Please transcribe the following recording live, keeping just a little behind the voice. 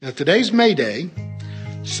Now, today's May Day,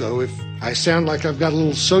 so if I sound like I've got a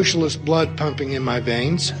little socialist blood pumping in my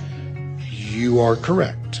veins, you are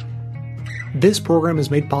correct. This program is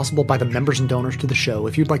made possible by the members and donors to the show.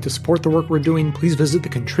 If you'd like to support the work we're doing, please visit the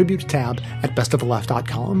Contribute tab at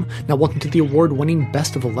bestoftheleft.com. Now, welcome to the award-winning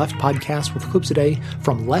Best of the Left podcast with clips today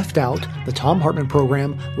from Left Out, the Thom Hartmann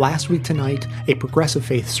program, Last Week Tonight, a progressive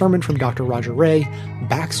faith sermon from Dr. Roger Ray,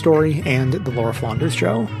 Backstory, and The Laura Flanders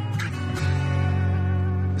Show.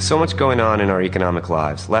 So much going on in our economic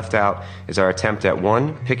lives. Left Out is our attempt at,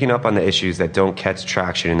 one, picking up on the issues that don't catch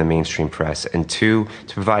traction in the mainstream press, and two,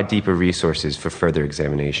 to provide deeper resources for further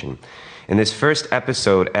examination. In this first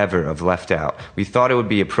episode ever of Left Out, we thought it would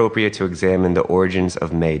be appropriate to examine the origins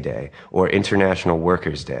of May Day, or International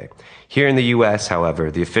Workers' Day. Here in the U.S., however,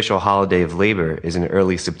 the official holiday of labor is in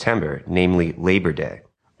early September, namely Labor Day.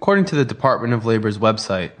 According to the Department of Labor's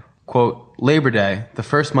website, quote, Labor Day, the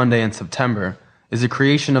first Monday in September, is a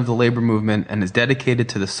creation of the labor movement and is dedicated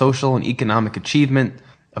to the social and economic achievement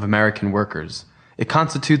of American workers. It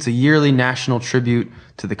constitutes a yearly national tribute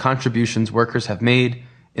to the contributions workers have made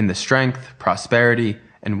in the strength, prosperity,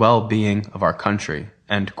 and well-being of our country.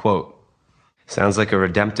 End quote. Sounds like a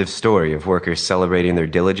redemptive story of workers celebrating their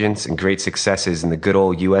diligence and great successes in the good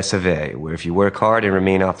old US of A, where if you work hard and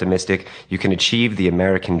remain optimistic, you can achieve the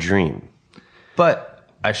American dream. But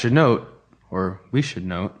I should note, or we should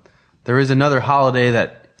note, there is another holiday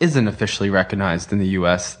that isn't officially recognized in the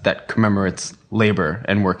U.S. that commemorates labor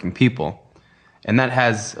and working people, and that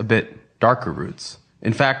has a bit darker roots.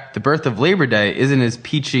 In fact, the birth of Labor Day isn't as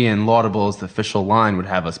peachy and laudable as the official line would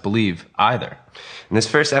have us believe, either. In this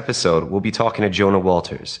first episode, we'll be talking to Jonah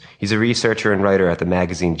Walters. He's a researcher and writer at the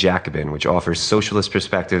magazine Jacobin, which offers socialist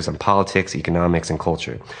perspectives on politics, economics, and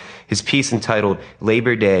culture. His piece entitled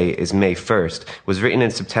Labor Day is May 1st was written in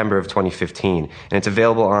September of 2015, and it's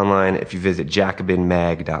available online if you visit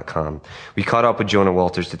jacobinmag.com. We caught up with Jonah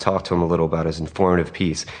Walters to talk to him a little about his informative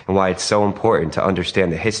piece and why it's so important to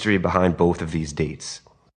understand the history behind both of these dates.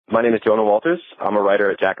 My name is Jonah Walters. I'm a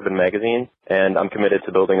writer at Jacobin Magazine, and I'm committed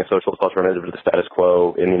to building a socialist alternative to the status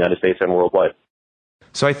quo in the United States and worldwide.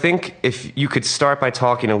 So I think if you could start by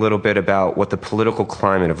talking a little bit about what the political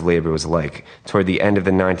climate of labor was like toward the end of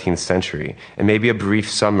the 19th century, and maybe a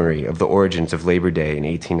brief summary of the origins of Labor Day in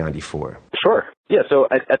 1894. Sure. Yeah, so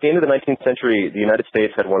at the end of the 19th century, the United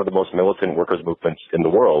States had one of the most militant workers' movements in the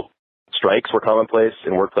world. Strikes were commonplace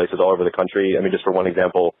in workplaces all over the country. I mean, just for one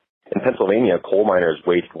example, in Pennsylvania, coal miners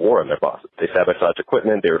waged war on their bosses. They sabotaged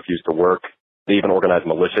equipment, they refused to work, they even organized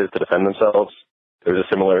militias to defend themselves. There was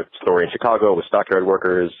a similar story in Chicago with stockyard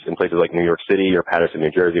workers, in places like New York City or Paterson,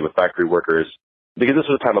 New Jersey with factory workers, because this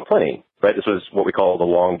was a time of plenty, right? This was what we call the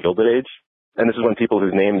long Gilded Age. And this is when people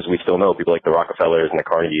whose names we still know, people like the Rockefellers and the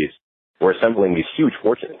Carnegies, were assembling these huge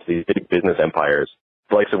fortunes, these big business empires,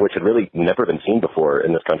 the likes of which had really never been seen before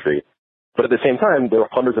in this country. But at the same time, there were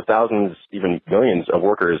hundreds of thousands, even millions of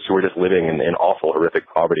workers who were just living in awful, horrific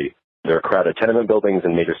poverty. There were crowded tenement buildings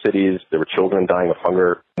in major cities. There were children dying of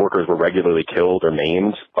hunger. Workers were regularly killed or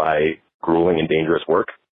maimed by grueling and dangerous work.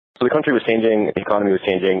 So the country was changing, the economy was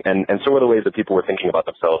changing, and so were the ways that people were thinking about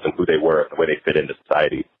themselves and who they were, the way they fit into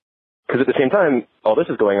society. Because at the same time, all this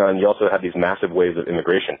is going on, you also have these massive waves of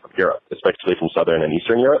immigration from Europe, especially from Southern and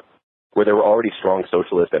Eastern Europe, where there were already strong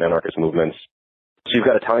socialist and anarchist movements. So you've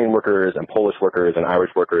got Italian workers and Polish workers and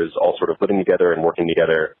Irish workers all sort of living together and working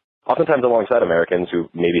together, oftentimes alongside Americans who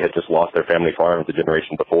maybe had just lost their family farms a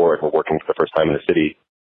generation before and were working for the first time in the city.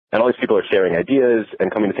 And all these people are sharing ideas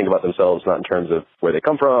and coming to think about themselves not in terms of where they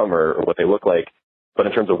come from or what they look like, but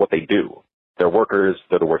in terms of what they do. They're workers,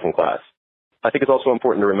 they're the working class. I think it's also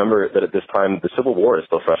important to remember that at this time, the Civil War is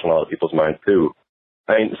still fresh in a lot of people's minds too.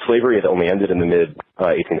 I mean, slavery had only ended in the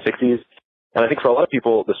mid-1860s. And I think for a lot of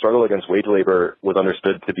people, the struggle against wage labor was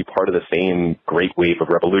understood to be part of the same great wave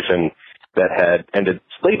of revolution that had ended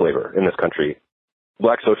slave labor in this country.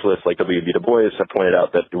 Black socialists like W.B. Du Bois have pointed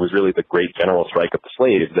out that it was really the great general strike of the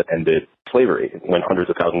slaves that ended slavery, when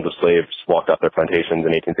hundreds of thousands of slaves walked off their plantations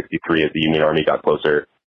in 1863 as the Union Army got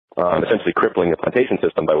closer, essentially crippling the plantation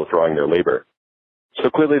system by withdrawing their labor.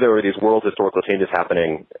 So clearly there were these world historical changes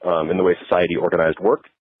happening in the way society organized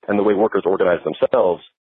work and the way workers organized themselves.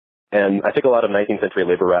 And I think a lot of 19th century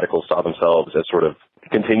labor radicals saw themselves as sort of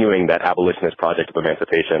continuing that abolitionist project of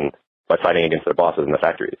emancipation by fighting against their bosses in the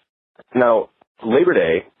factories. Now, Labor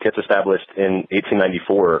Day gets established in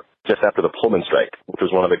 1894, just after the Pullman strike, which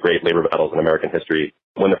was one of the great labor battles in American history,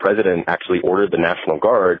 when the president actually ordered the National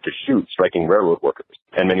Guard to shoot striking railroad workers,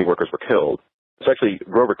 and many workers were killed. So actually,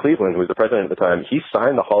 Grover Cleveland, who was the president at the time, he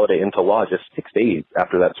signed the holiday into law just 6 days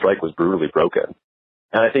after that strike was brutally broken.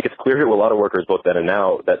 And I think it's clear to a lot of workers, both then and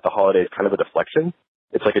now, that the holiday is kind of a deflection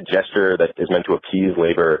It's like a gesture that is meant to appease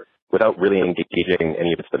labor without really engaging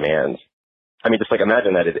any of its demands. I mean, just like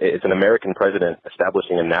imagine that it's an American president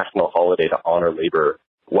establishing a national holiday to honor labor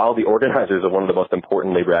while the organizers of one of the most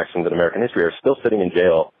important labor actions in American history are still sitting in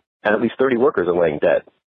jail and at least 30 workers are laying dead.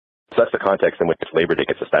 So that's the context in which Labor Day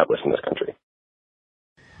gets established in this country.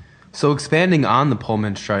 So expanding on the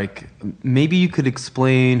Pullman strike, maybe you could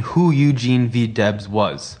explain who Eugene V. Debs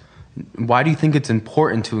was. Why do you think it's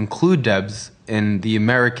important to include Debs in the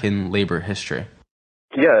American labor history?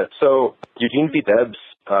 Yeah, so Eugene V. Debs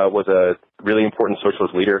was a really important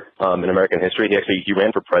socialist leader in American history. He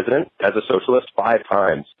ran for president as a socialist 5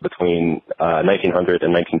 times between 1900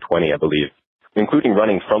 and 1920, I believe, including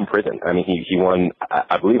running from prison. I mean, he won,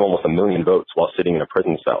 I believe, almost 1 million votes while sitting in a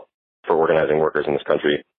prison cell for organizing workers in this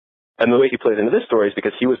country. And the way he plays into this story is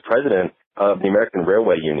because he was president of the American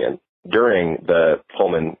Railway Union during the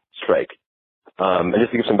Pullman strike. And just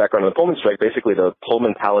to give some background on the Pullman strike, basically the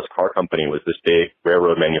Pullman Palace Car Company was this big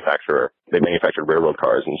railroad manufacturer. They manufactured railroad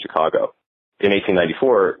cars in Chicago. In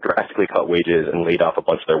 1894, drastically cut wages and laid off a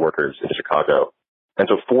bunch of their workers in Chicago. And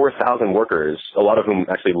so 4,000 workers, a lot of whom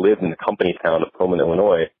actually lived in the company town of Pullman,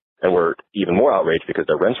 Illinois, and were even more outraged because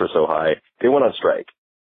their rents were so high, they went on strike.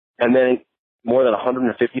 And then more than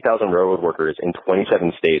 150,000 railroad workers in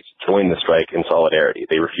 27 states joined the strike in solidarity.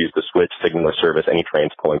 They refused to switch, signal, or service any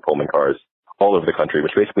trains pulling Pullman cars all over the country,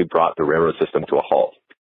 which basically brought the railroad system to a halt.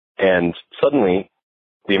 And suddenly,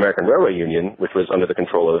 the American Railway Union, which was under the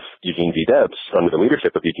control of Eugene V. Debs, under the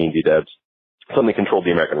leadership of Eugene V. Debs, suddenly controlled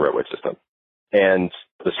the American railway system. And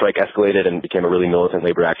the strike escalated and became a really militant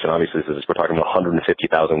labor action. Obviously, we're talking about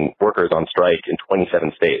 150,000 workers on strike in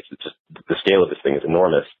 27 states. It's just, the scale of this thing is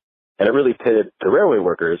enormous. And it really pitted the railway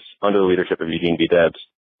workers under the leadership of Eugene V. Debs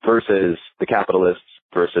versus the capitalists,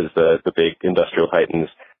 versus the big industrial titans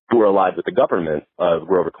who were allied with the government of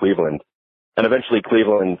Grover Cleveland. And eventually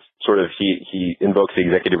Cleveland he invokes the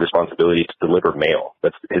executive responsibility to deliver mail.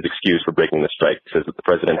 That's his excuse for breaking the strike. He says that the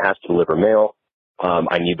president has to deliver mail.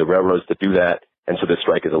 I need the railroads to do that. And so this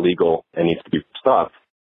strike is illegal and needs to be stopped.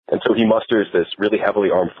 And so he musters this really heavily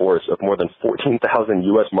armed force of more than 14,000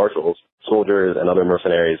 U.S. Marshals, soldiers, and other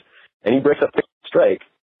mercenaries. And he breaks up the strike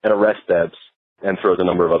and arrests Debs and throws a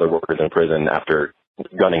number of other workers in prison after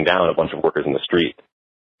gunning down a bunch of workers in the street.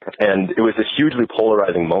 And it was this hugely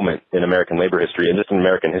polarizing moment in American labor history and just in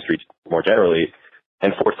American history more generally,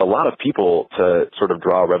 and forced a lot of people to sort of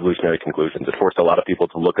draw revolutionary conclusions. It forced a lot of people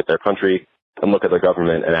to look at their country and look at their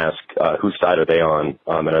government and ask, whose side are they on,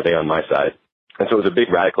 and are they on my side? And so it was a big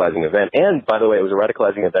radicalizing event. And, by the way, it was a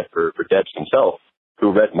radicalizing event for Debs himself,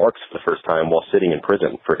 who read Marx for the first time while sitting in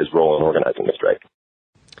prison for his role in organizing the strike.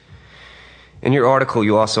 In your article,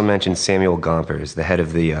 you also mentioned Samuel Gompers, the head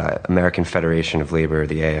of the American Federation of Labor,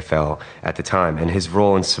 the AFL, at the time, and his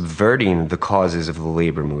role in subverting the causes of the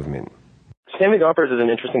labor movement. Samuel Gompers is an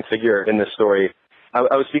interesting figure in this story. I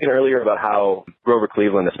was speaking earlier about how Grover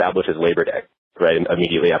Cleveland establishes Labor Day, right,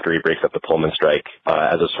 immediately after he breaks up the Pullman strike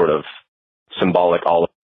as a sort of symbolic olive.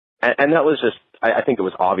 And that was just, I think it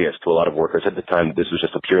was obvious to a lot of workers at the time this was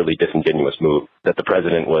just a purely disingenuous move, that the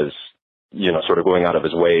president was sort of going out of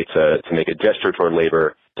his way to make a gesture toward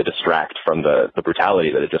labor to distract from the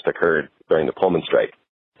brutality that had just occurred during the Pullman strike.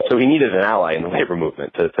 So he needed an ally in the labor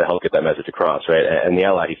movement to help get that message across, right? And the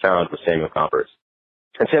ally he found was Samuel Gompers.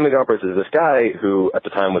 And Samuel Gompers is this guy who at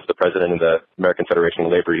the time was the president of the American Federation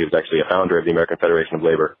of Labor. He was actually a founder of the American Federation of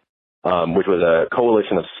Labor, which was a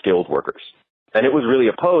coalition of skilled workers. And it was really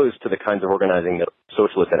opposed to the kinds of organizing that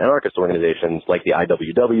socialist and anarchist organizations like the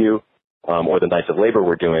IWW or the Knights of Labor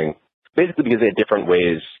were doing, basically because they had different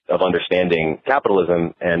ways of understanding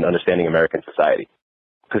capitalism and understanding American society.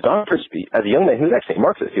 Because Gompers, as a young man, he was actually a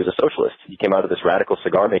Marxist. He was a socialist. He came out of this radical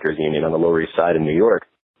cigar makers union on the Lower East Side in New York.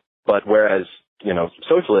 But whereas,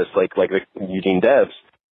 socialists like Eugene Debs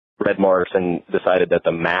read Marx and decided that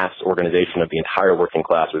the mass organization of the entire working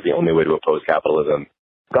class was the only way to oppose capitalism,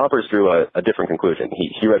 Gompers drew a different conclusion.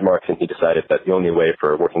 He read Marx and he decided that the only way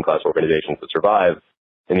for working class organizations to survive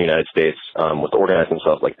in the United States was to organize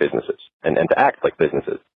themselves like businesses and to act like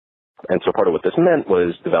businesses. And so part of what this meant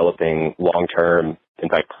was developing long-term, in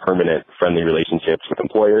fact, permanent friendly relationships with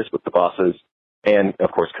employers, with the bosses, and, of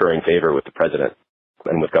course, currying favor with the president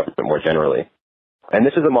and with government more generally. And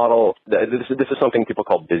this is a model, this is something people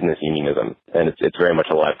call business unionism, and it's very much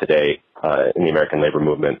alive today in the American labor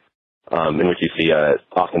movement, in which you see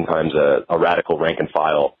oftentimes a radical rank and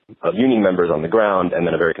file of union members on the ground and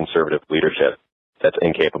then a very conservative leadership that's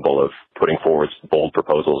incapable of putting forward bold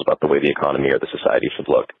proposals about the way the economy or the society should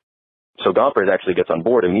look. So Gompers actually gets on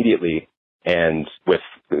board immediately and with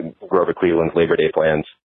Grover Cleveland's Labor Day plans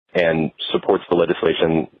and supports the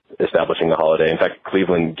legislation establishing the holiday. In fact,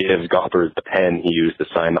 Cleveland gives Gompers the pen he used to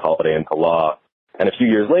sign the holiday into law. And a few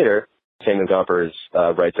years later, Samuel Gompers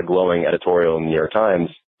writes a glowing editorial in the New York Times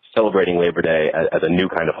celebrating Labor Day as a new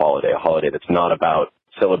kind of holiday, a holiday that's not about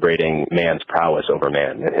celebrating man's prowess over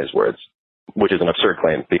man, in his words, which is an absurd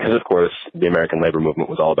claim because, of course, the American labor movement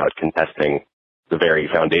was all about contesting the very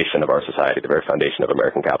foundation of our society, the very foundation of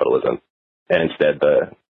American capitalism. And instead,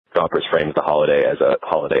 the Gompers frames the holiday as a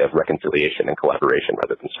holiday of reconciliation and collaboration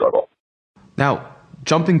rather than struggle. Now,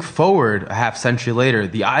 jumping forward a half century later,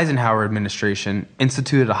 the Eisenhower administration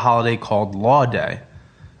instituted a holiday called Law Day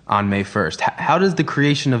on May 1st. How does the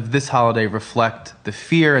creation of this holiday reflect the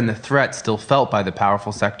fear and the threat still felt by the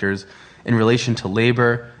powerful sectors in relation to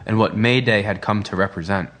labor and what May Day had come to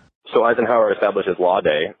represent? So Eisenhower establishes Law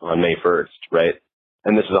Day on May 1st, right?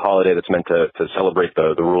 And this is a holiday that's meant to celebrate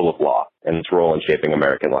the rule of law and its role in shaping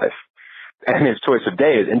American life. And his choice of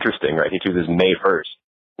day is interesting, right? He chooses May 1st,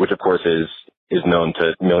 which of course is known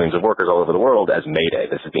to millions of workers all over the world as May Day.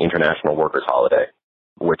 This is the International Workers' Holiday,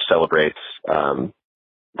 which celebrates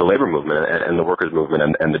the labor movement and the workers'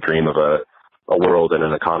 movement and the dream of a world and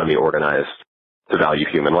an economy organized to value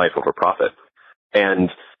human life over profit. And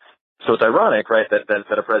so it's ironic, right,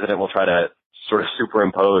 that a president will try to sort of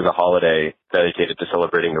superimpose a holiday dedicated to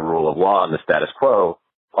celebrating the rule of law and the status quo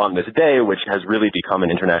on this day, which has really become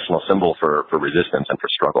an international symbol for resistance and for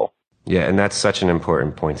struggle. Yeah, and that's such an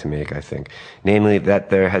important point to make, I think. Namely, that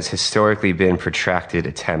there has historically been protracted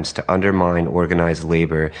attempts to undermine organized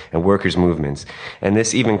labor and workers' movements, and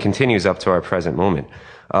this even continues up to our present moment.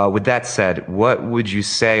 With that said, what would you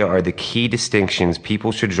say are the key distinctions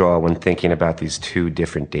people should draw when thinking about these two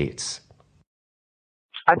different dates?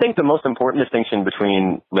 I think the most important distinction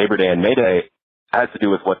between Labor Day and May Day has to do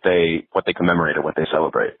with what they commemorate or what they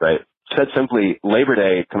celebrate, right? Said simply, Labor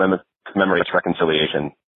Day commemorates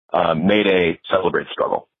reconciliation. May Day celebrates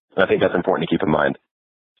struggle. And I think that's important to keep in mind.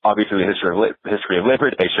 Obviously, the history of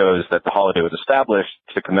Labor Day shows that the holiday was established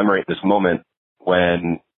to commemorate this moment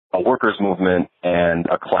when a workers' movement and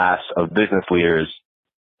a class of business leaders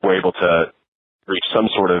were able to reach some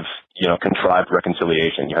sort of, contrived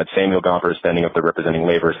reconciliation. You had Samuel Gompers standing up there representing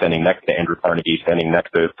labor, standing next to Andrew Carnegie, standing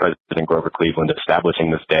next to President Grover Cleveland, establishing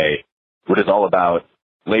this day, which is all about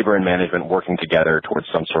labor and management working together towards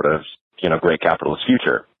some sort of, great capitalist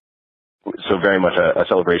future. So very much a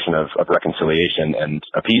celebration of reconciliation and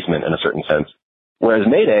appeasement in a certain sense. Whereas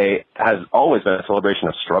May Day has always been a celebration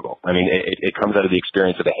of struggle. I mean, it comes out of the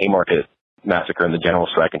experience of the Haymarket Massacre and the General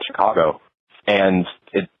Strike in Chicago, and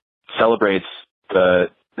it celebrates the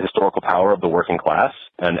historical power of the working class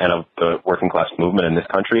and of the working class movement in this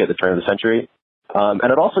country at the turn of the century.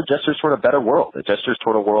 And it also gestures toward a better world. It gestures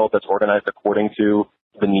toward a world that's organized according to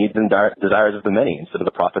the needs and desires of the many instead of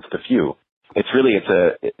the profits of the few. It's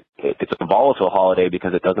a volatile holiday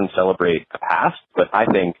because it doesn't celebrate the past, but I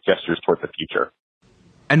think gestures toward the future.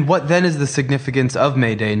 And what then is the significance of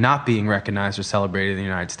May Day not being recognized or celebrated in the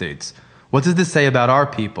United States? What does this say about our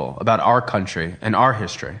people, about our country, and our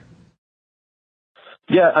history?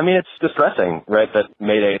 Yeah, I mean, it's distressing, right, that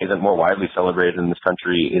May Day isn't more widely celebrated in this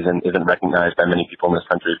country, isn't recognized by many people in this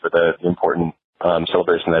country for the important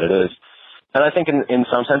celebration that it is. And I think in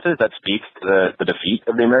some senses that speaks to the defeat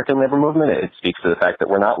of the American labor movement. It speaks to the fact that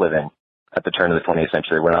we're not living at the turn of the 20th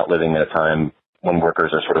century. We're not living at a time when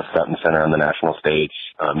workers are sort of front and center on the national stage,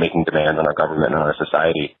 making demands on our government and on our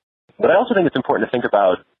society. But I also think it's important to think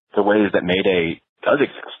about the ways that May Day does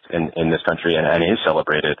exist in this country and is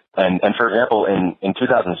celebrated. And for example, in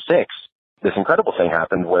 2006, this incredible thing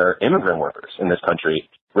happened where immigrant workers in this country,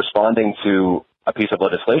 responding to a piece of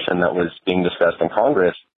legislation that was being discussed in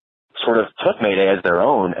Congress, sort of took May Day as their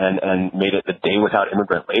own and made it the day without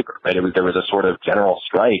immigrant labor, right? There was a sort of general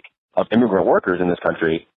strike of immigrant workers in this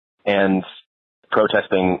country and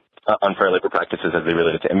protesting unfair labor practices as they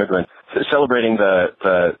related to immigrants, celebrating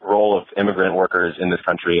the role of immigrant workers in this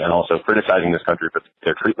country and also criticizing this country for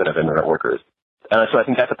their treatment of immigrant workers. And so I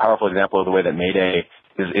think that's a powerful example of the way that May Day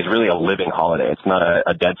is really a living holiday. It's not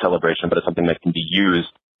a dead celebration, but it's something that can be used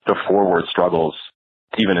to forward struggles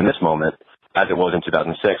even in this moment, as it was in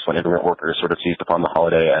 2006 when immigrant workers sort of seized upon the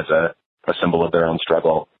holiday as a symbol of their own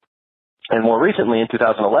struggle. And more recently, in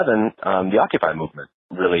 2011, the Occupy movement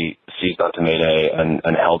really seized onto May Day and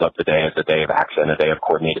held up the day as a day of action, a day of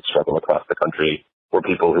coordinated struggle across the country, where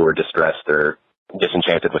people who were distressed or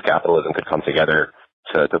disenchanted with capitalism could come together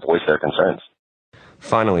to voice their concerns.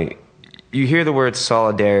 Finally, you hear the word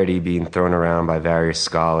solidarity being thrown around by various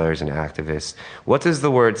scholars and activists. What does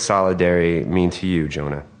the word solidarity mean to you,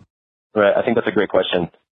 Jonah? Right, I think that's a great question.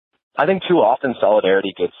 I think too often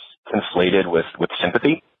solidarity gets conflated with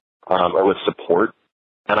sympathy or with support.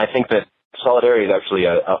 And I think that solidarity is actually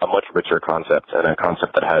a much richer concept, and a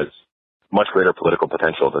concept that has much greater political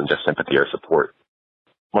potential than just sympathy or support.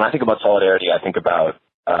 When I think about solidarity, I think about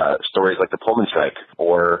stories like the Pullman strike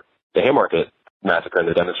or the Haymarket massacre and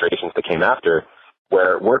the demonstrations that came after,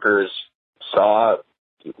 where workers saw,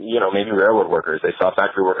 maybe railroad workers, they saw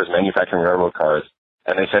factory workers manufacturing railroad cars,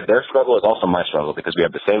 and they said their struggle is also my struggle because we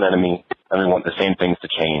have the same enemy and we want the same things to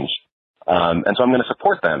change. And so I'm going to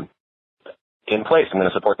support them in place. I'm going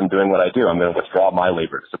to support them doing what I do. I'm going to withdraw my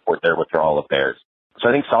labor to support their withdrawal of theirs. So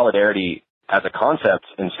I think solidarity as a concept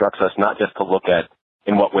instructs us not just to look at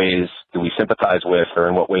in what ways do we sympathize with or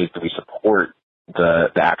in what ways do we support the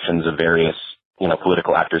actions of various,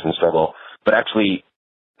 political actors in struggle, but actually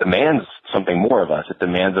demands something more of us. It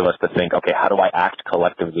demands of us to think, okay, how do I act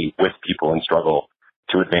collectively with people in struggle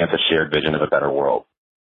to advance a shared vision of a better world?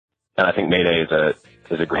 And I think May Day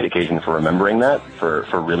is a great occasion for remembering that, for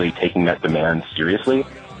really taking that demand seriously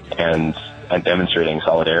and demonstrating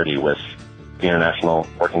solidarity with the international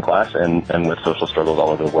working class and with social struggles all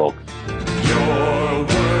over the world. You're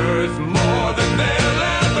worth more than they'll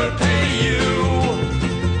ever pay you.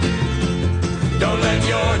 Don't let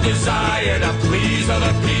your desire to please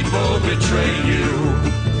other people betray you.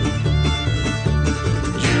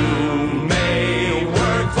 You may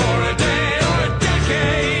work for a day or a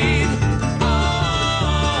decade.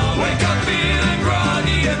 Wake up feeling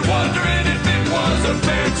groggy and wondering if it was a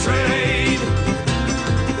fair trade.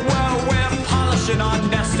 Well, we're polishing our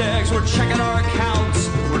nest eggs, we're checking our accounts,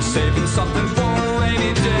 we're saving something for a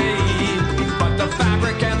rainy day. But the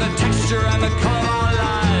fabric and the texture and the color of our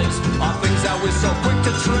lives are things that we're so quick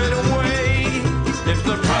to trade away. If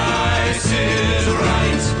the price is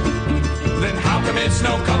right, then how come it's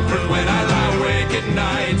no comfort when I lie awake at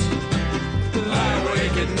night? Lie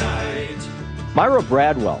awake at night. Myra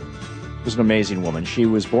Bradwell was an amazing woman. She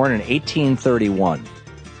was born in 1831,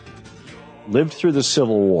 lived through the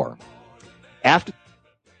Civil War. After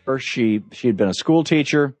she had been a school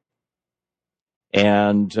teacher,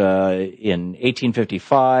 and in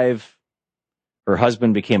 1855, her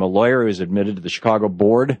husband became a lawyer. He was admitted to the Chicago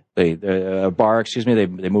bar. They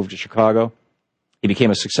moved to Chicago. He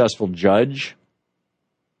became a successful judge,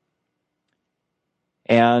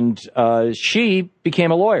 and she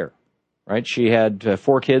became a lawyer. Right? She had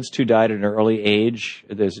 4 kids. 2 died at an early age.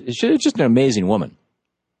 She's just an amazing woman.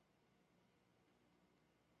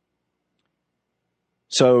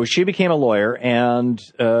 So she became a lawyer and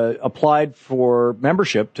applied for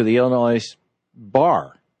membership to the Illinois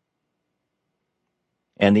bar.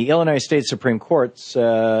 And the Illinois State Supreme Court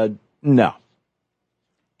said, no,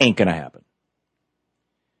 ain't going to happen.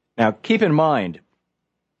 Now, keep in mind,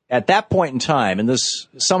 at that point in time, and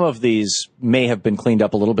some of these may have been cleaned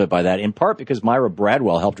up a little bit by that, in part because Myra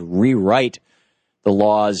Bradwell helped rewrite the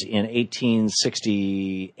laws in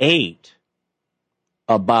 1868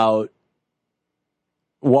 about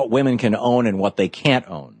what women can own and what they can't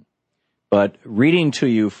own. But reading to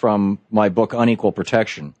you from my book, Unequal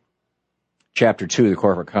Protection, Chapter 2, The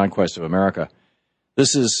Corporate Conquest of America,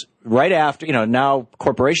 this is right after, now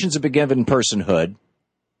corporations have been given personhood,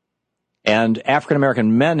 and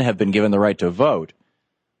African-American men have been given the right to vote.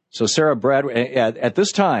 So Sarah Bradwell, at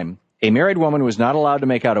this time, a married woman was not allowed to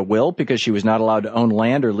make out a will because she was not allowed to own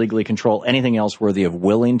land or legally control anything else worthy of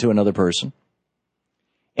willing to another person.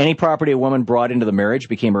 Any property a woman brought into the marriage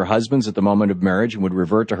became her husband's at the moment of marriage and would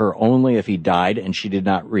revert to her only if he died and she did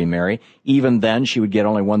not remarry. Even then, she would get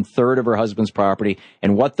only 1/3 of her husband's property,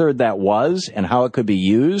 and what third that was and how it could be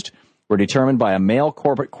used were determined by a male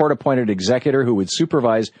court-appointed executor who would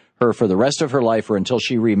supervise her for the rest of her life or until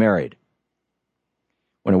she remarried.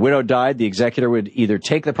 When a widow died, the executor would either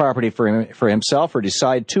take the property for himself or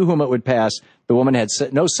decide to whom it would pass. The woman had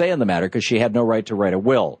no say in the matter because she had no right to write a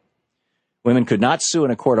will. Women could not sue in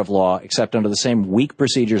a court of law except under the same weak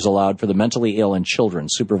procedures allowed for the mentally ill and children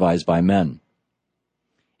supervised by men.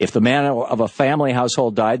 If the man of a family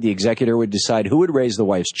household died, the executor would decide who would raise the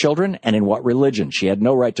wife's children and in what religion. She had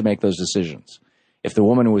no right to make those decisions. If the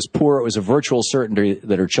woman was poor, it was a virtual certainty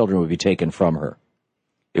that her children would be taken from her.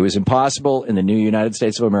 It was impossible in the new United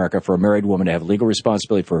States of America for a married woman to have legal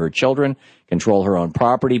responsibility for her children, control her own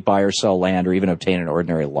property, buy or sell land, or even obtain an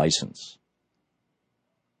ordinary license.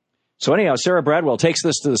 So anyhow, Sarah Bradwell takes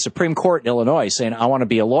this to the Supreme Court in Illinois saying, I want to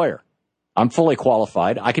be a lawyer. I'm fully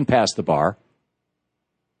qualified. I can pass the bar.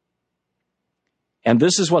 And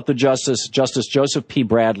this is what the Justice Joseph P.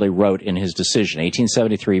 Bradley wrote in his decision,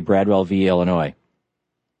 1873, Bradwell v. Illinois.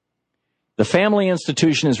 The family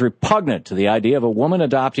institution is repugnant to the idea of a woman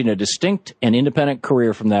adopting a distinct and independent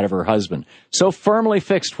career from that of her husband. So firmly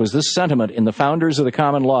fixed was this sentiment in the founders of the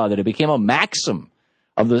common law that it became a maxim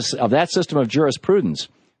of that system of jurisprudence,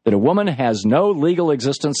 that a woman has no legal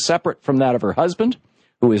existence separate from that of her husband,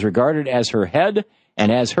 who is regarded as her head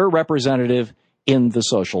and as her representative in the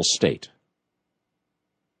social state.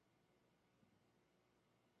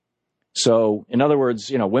 So, in other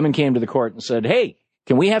words, women came to the court and said, hey,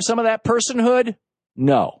 can we have some of that personhood?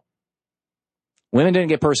 No. Women didn't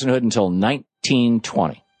get personhood until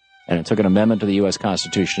 1920, and it took an amendment to the U.S.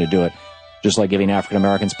 Constitution to do it, just like giving African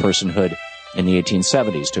Americans personhood in the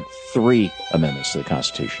 1870s. Took 3 amendments to the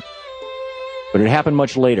Constitution. But it happened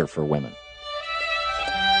much later for women.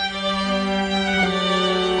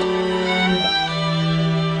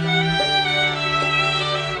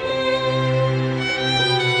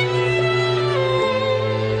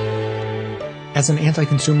 As an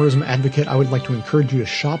anti-consumerism advocate, I would like to encourage you to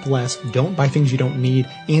shop less, don't buy things you don't need,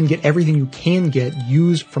 and get everything you can get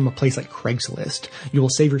used from a place like Craigslist. You will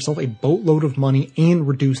save yourself a boatload of money and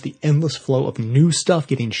reduce the endless flow of new stuff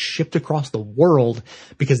getting shipped across the world,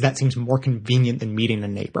 because that seems more convenient than meeting a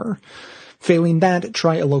neighbor. Failing that,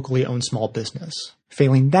 try a locally owned small business.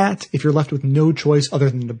 Failing that, if you're left with no choice other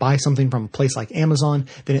than to buy something from a place like Amazon,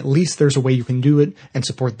 then at least there's a way you can do it and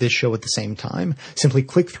support this show at the same time. Simply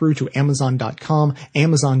click through to Amazon.com,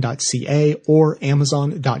 Amazon.ca, or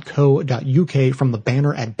Amazon.co.uk from the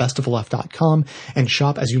banner at bestoftheleft.com and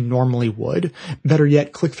shop as you normally would. Better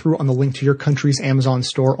yet, click through on the link to your country's Amazon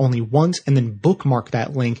store only once and then bookmark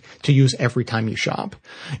that link to use every time you shop.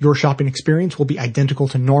 Your shopping experience will be identical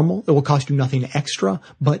to normal. It will cost you nothing extra,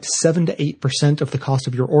 but 7 to 8% of the cost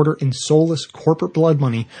of your order in soulless corporate blood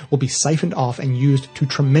money will be siphoned off and used to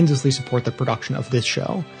tremendously support the production of this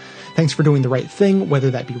show. Thanks for doing the right thing,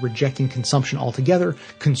 whether that be rejecting consumption altogether,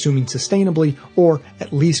 consuming sustainably, or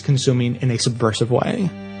at least consuming in a subversive way.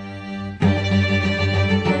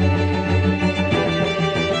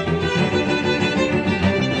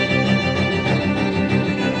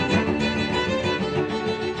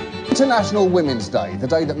 International Women's Day, the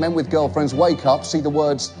day that men with girlfriends wake up, see the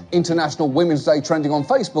words International Women's Day trending on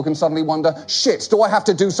Facebook and suddenly wonder, shit, do I have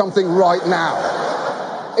to do something right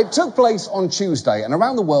now? It took place on Tuesday, and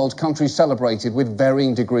around the world, countries celebrated with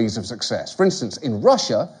varying degrees of success. For instance, in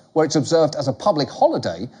Russia, where it's observed as a public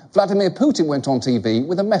holiday, Vladimir Putin went on TV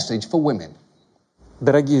with a message for women.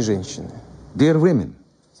 Дорогие женщины, dear women,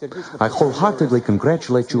 I wholeheartedly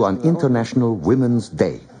congratulate you on International Women's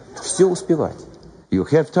Day. Все успевать. You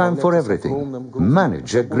have time for everything.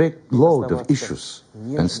 Manage a great load of issues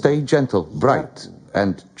and stay gentle, bright,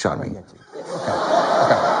 and charming. Okay.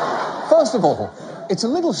 First of all, it's a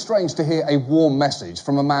little strange to hear a warm message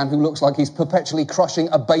from a man who looks like he's perpetually crushing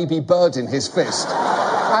a baby bird in his fist.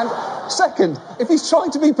 And second, if he's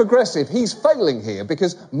trying to be progressive, he's failing here,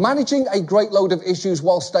 because managing a great load of issues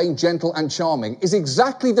while staying gentle and charming is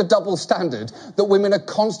exactly the double standard that women are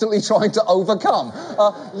constantly trying to overcome.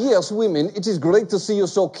 Yes, women, it is great to see you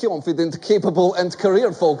so confident, capable, and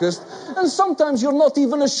career-focused, and sometimes you're not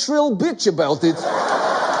even a shrill bitch about it.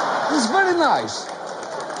 It's very nice.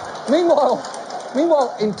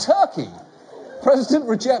 Meanwhile, in Turkey, President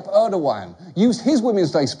Recep Erdogan used his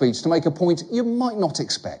Women's Day speech to make a point you might not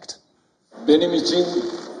expect.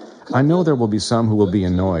 I know there will be some who will be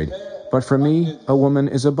annoyed, but for me, a woman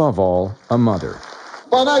is above all a mother.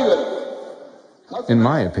 In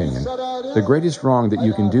my opinion, the greatest wrong that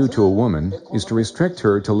you can do to a woman is to restrict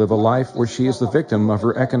her to live a life where she is the victim of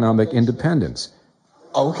her economic independence.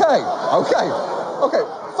 Okay.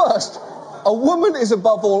 First, a woman is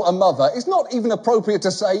above all a mother. It's not even appropriate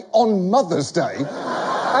to say on Mother's Day.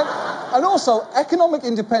 And also, economic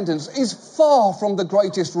independence is far from the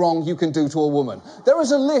greatest wrong you can do to a woman. There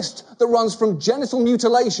is a list that runs from genital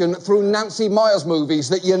mutilation through Nancy Meyers movies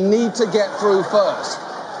that you need to get through first.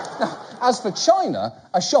 Now, as for China,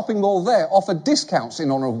 a shopping mall there offered discounts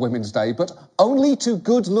in honour of Women's Day, but only to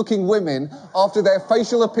good-looking women after their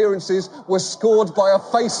facial appearances were scored by a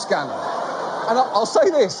face scanner. And I'll say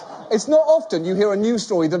this. It's not often you hear a news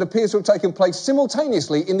story that appears to have taken place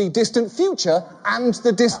simultaneously in the distant future and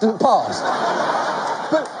the distant past.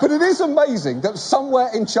 But it is amazing that somewhere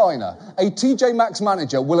in China, a TJ Maxx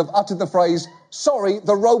manager will have uttered the phrase, "Sorry,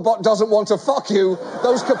 the robot doesn't want to fuck you.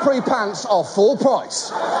 Those capri pants are full price."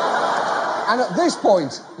 And at this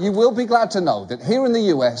point, you will be glad to know that here in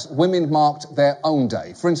the US, women marked their own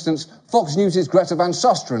day. For instance, Fox News' Greta Van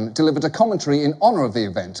Susteren delivered a commentary in honour of the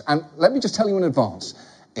event. And let me just tell you in advance,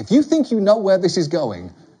 if you think you know where this is going,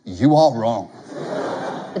 you are wrong.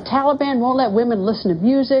 The Taliban won't let women listen to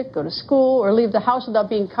music, go to school, or leave the house without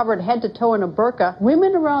being covered head to toe in a burqa.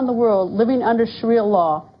 Women around the world living under Sharia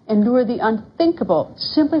law endure the unthinkable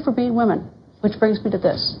simply for being women. Which brings me to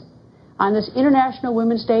this. On this International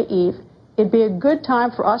Women's Day Eve, it'd be a good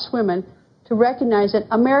time for us women to recognize that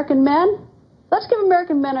American men, let's give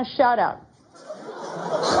American men a shout out.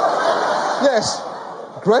 Yes,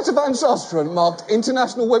 Greta Van Susteren marked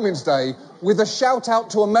International Women's Day with a shout out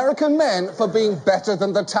to American men for being better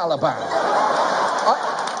than the Taliban.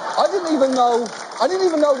 I didn't even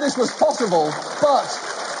know this was possible,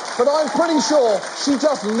 but I'm pretty sure she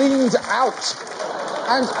just leaned out.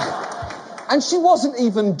 And she wasn't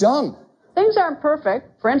even done. Things aren't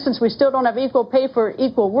perfect. For instance, we still don't have equal pay for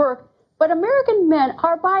equal work, but American men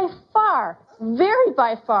are by far, very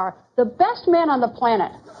by far, the best men on the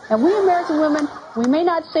planet. And we American women, we may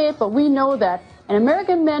not say it, but we know that. And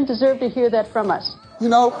American men deserve to hear that from us. You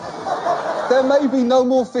know, there may be no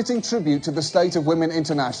more fitting tribute to the state of women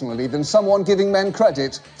internationally than someone giving men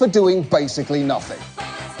credit for doing basically nothing.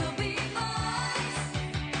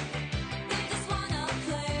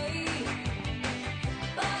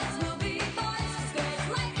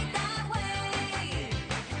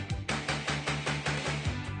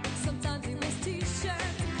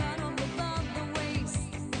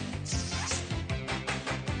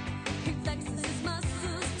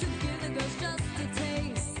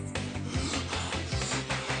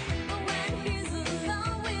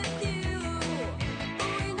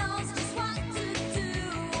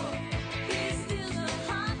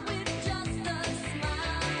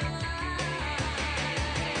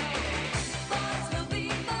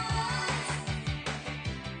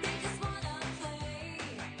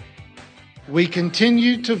 We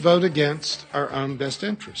continue to vote against our own best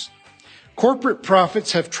interests. Corporate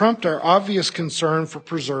profits have trumped our obvious concern for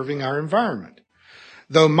preserving our environment.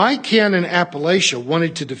 Though my kin in Appalachia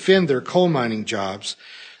wanted to defend their coal mining jobs,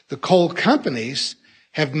 the coal companies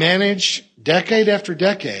have managed decade after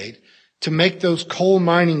decade to make those coal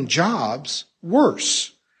mining jobs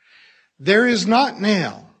worse. There is not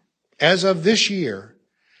now, as of this year,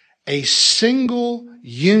 a single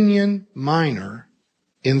union miner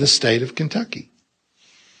in the state of Kentucky.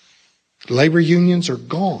 Labor unions are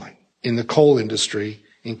gone in the coal industry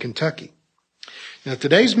in Kentucky. Now,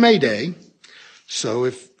 today's May Day, so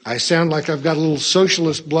if I sound like I've got a little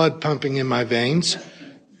socialist blood pumping in my veins,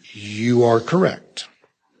 you are correct.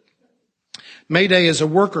 May Day is a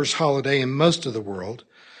workers' holiday in most of the world,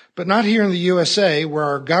 but not here in the USA, where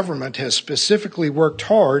our government has specifically worked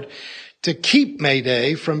hard to keep May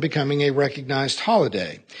Day from becoming a recognized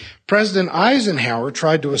holiday. President Eisenhower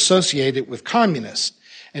tried to associate it with communists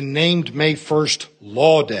and named May 1st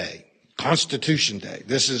Law Day, Constitution Day.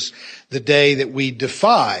 This is the day that we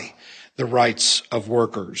defy the rights of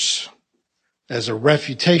workers as a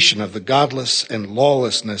refutation of the godless and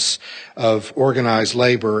lawlessness of organized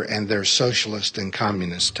labor and their socialist and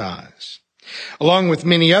communist ties. Along with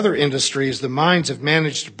many other industries, the mines have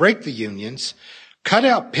managed to break the unions, cut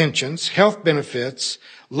out pensions, health benefits,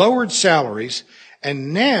 lowered salaries,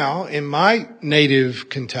 and now in my native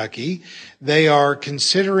Kentucky, they are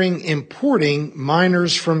considering importing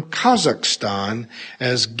miners from Kazakhstan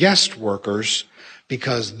as guest workers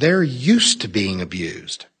because they're used to being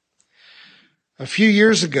abused. A few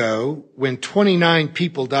years ago, when 29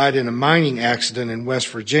 people died in a mining accident in West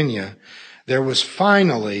Virginia, there was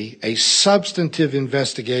finally a substantive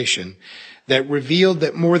investigation that revealed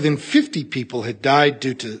that more than 50 people had died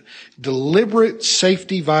due to deliberate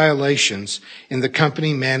safety violations in the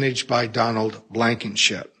company managed by Donald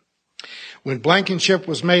Blankenship. When Blankenship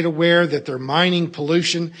was made aware that their mining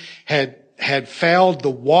pollution had fouled the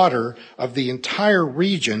water of the entire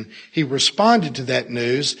region, he responded to that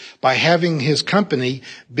news by having his company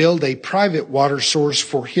build a private water source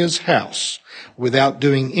for his house without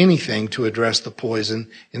doing anything to address the poison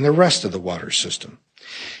in the rest of the water system.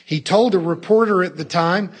 He told a reporter at the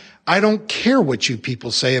time, "I don't care what you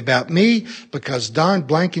people say about me because Don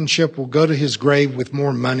Blankenship will go to his grave with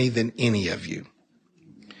more money than any of you."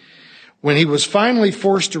 When he was finally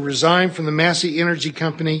forced to resign from the Massey Energy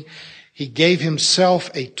Company, he gave himself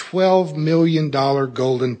a $12 million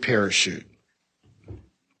golden parachute.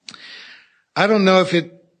 I don't know if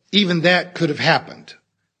even that could have happened,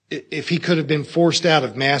 if he could have been forced out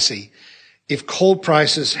of Massey, if coal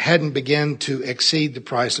prices hadn't begun to exceed the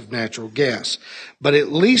price of natural gas. But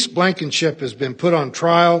at least Blankenship has been put on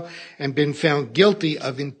trial and been found guilty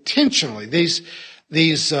of intentionally. These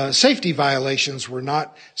safety violations were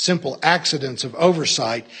not simple accidents of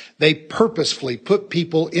oversight. They purposefully put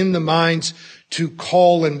people in the mines to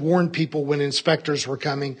call and warn people when inspectors were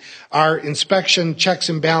coming. Our inspection checks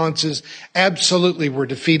and balances absolutely were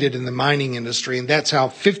defeated in the mining industry, and that's how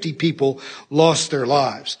 50 people lost their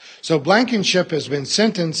lives. So Blankenship has been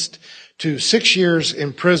sentenced to 6 years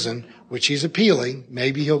in prison, which he's appealing.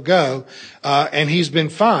 Maybe he'll go. And he's been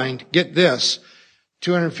fined, get this,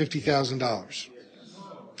 $250,000.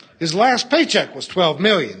 His last paycheck was $12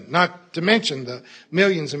 million, not to mention the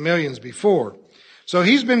millions and millions before. So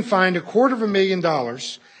he's been fined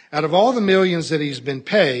 $250,000 out of all the millions that he's been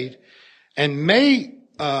paid, and may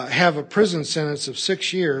have a prison sentence of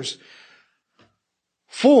 6 years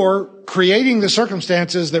for creating the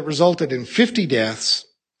circumstances that resulted in 50 deaths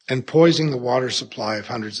and poisoning the water supply of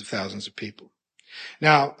hundreds of thousands of people.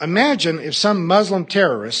 Now, imagine if some Muslim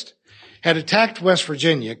terrorist had attacked West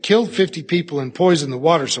Virginia, killed 50 people, and poisoned the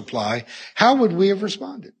water supply. How would we have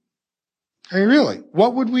responded? I mean, really,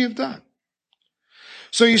 what would we have done?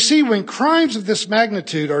 So you see, when crimes of this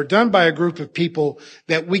magnitude are done by a group of people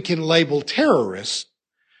that we can label terrorists,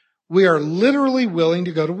 we are literally willing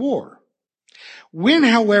to go to war. When,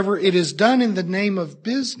 however, it is done in the name of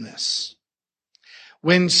business,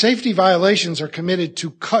 when safety violations are committed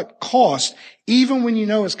to cut costs, even when you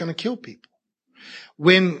know it's going to kill people,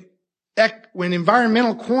 when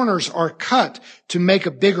environmental corners are cut to make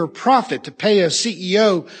a bigger profit, to pay a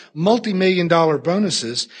CEO multi-million-dollar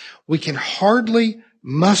bonuses, we can hardly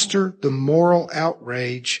muster the moral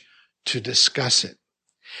outrage to discuss it.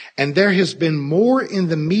 And there has been more in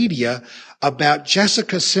the media about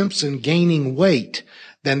Jessica Simpson gaining weight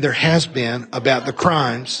than there has been about the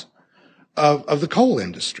crimes of the coal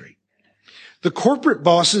industry. The corporate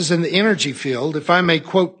bosses in the energy field, if I may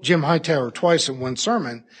quote Jim Hightower twice in one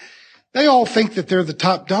sermon, they all think that they're the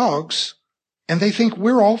top dogs, and they think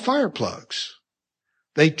we're all fireplugs.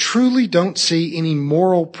 They truly don't see any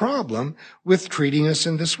moral problem with treating us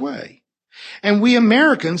in this way. And we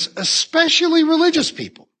Americans, especially religious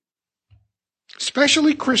people,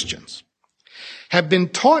 especially Christians, have been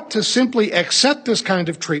taught to simply accept this kind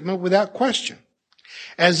of treatment without question,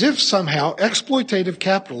 as if somehow exploitative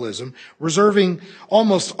capitalism, reserving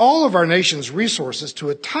almost all of our nation's resources to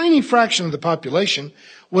a tiny fraction of the population,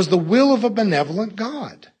 was the will of a benevolent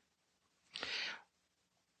God.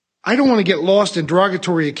 I don't want to get lost in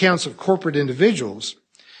derogatory accounts of corporate individuals,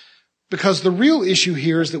 because the real issue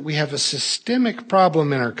here is that we have a systemic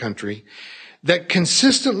problem in our country that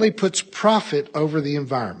consistently puts profit over the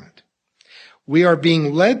environment. We are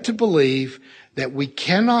being led to believe that we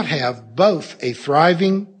cannot have both a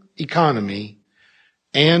thriving economy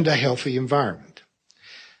and a healthy environment.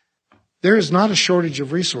 There is not a shortage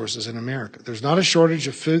of resources in America. There's not a shortage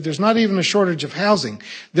of food. There's not even a shortage of housing.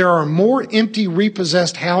 There are more empty,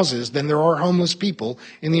 repossessed houses than there are homeless people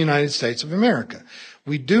in the United States of America.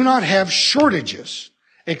 We do not have shortages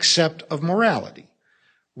except of morality.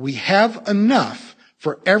 We have enough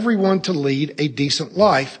for everyone to lead a decent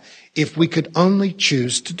life if we could only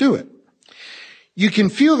choose to do it. You can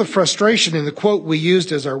feel the frustration in the quote we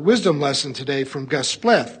used as our wisdom lesson today from Gus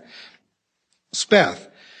Speth,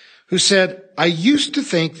 who said, "I used to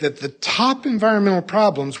think that the top environmental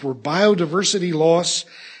problems were biodiversity loss,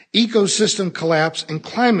 ecosystem collapse, and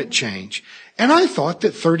climate change. And I thought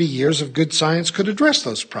that 30 years of good science could address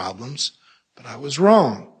those problems, but I was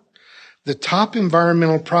wrong. The top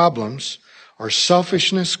environmental problems are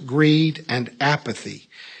selfishness, greed, and apathy.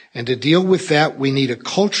 And to deal with that, we need a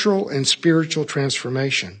cultural and spiritual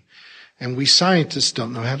transformation. And we scientists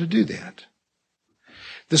don't know how to do that."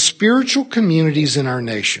 The spiritual communities in our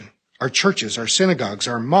nation, our churches, our synagogues,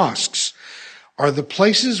 our mosques, are the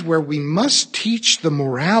places where we must teach the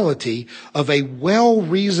morality of a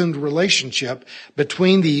well-reasoned relationship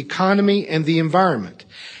between the economy and the environment.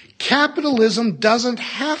 Capitalism doesn't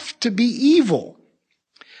have to be evil,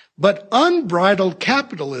 but unbridled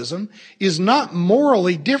capitalism is not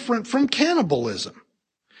morally different from cannibalism.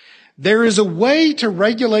 There is a way to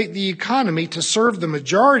regulate the economy to serve the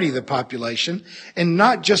majority of the population and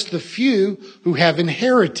not just the few who have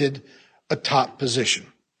inherited a top position.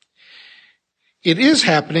 It is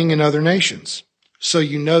happening in other nations, so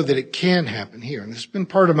you know that it can happen here. And this has been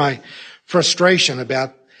part of my frustration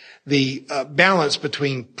about the balance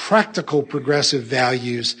between practical progressive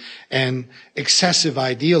values and excessive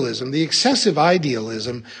idealism. The excessive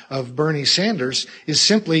idealism of Bernie Sanders is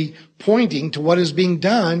simply pointing to what is being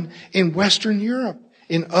done in Western Europe,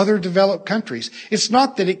 in other developed countries. It's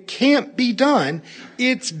not that it can't be done.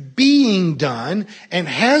 It's being done and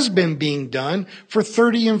has been being done for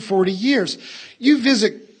 30 and 40 years. You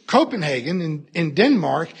visit Copenhagen in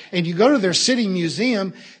Denmark, and you go to their city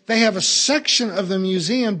museum, they have a section of the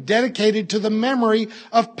museum dedicated to the memory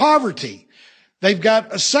of poverty. They've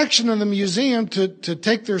got a section of the museum to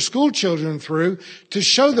take their school children through to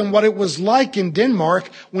show them what it was like in Denmark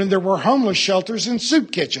when there were homeless shelters and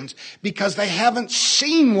soup kitchens, because they haven't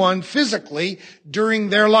seen one physically during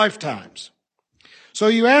their lifetimes. So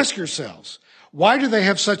you ask yourselves, why do they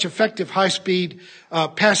have such effective high-speed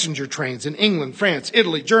passenger trains in England, France,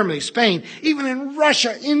 Italy, Germany, Spain, even in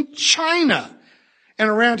Russia, in China? And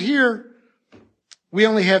around here, we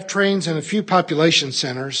only have trains in a few population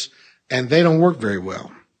centers, and they don't work very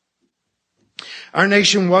well. Our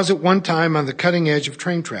nation was at one time on the cutting edge of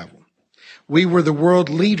train travel. We were the world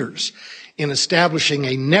leaders in establishing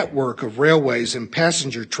a network of railways and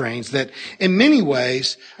passenger trains that in many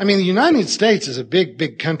ways, the United States is a big,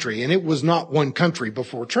 big country, and it was not one country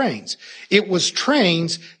before trains. It was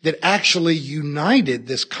trains that actually united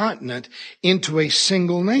this continent into a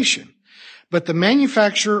single nation. But the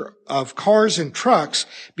manufacture of cars and trucks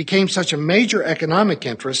became such a major economic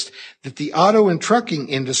interest that the auto and trucking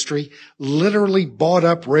industry literally bought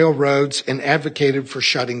up railroads and advocated for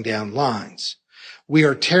shutting down lines. We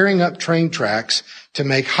are tearing up train tracks to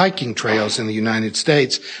make hiking trails in the United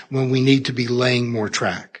States when we need to be laying more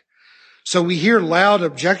track. So we hear loud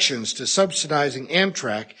objections to subsidizing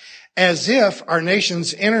Amtrak as if our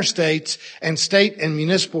nation's interstates and state and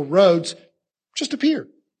municipal roads just appeared.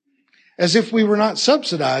 As if we were not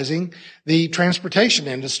subsidizing the transportation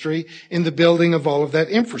industry in the building of all of that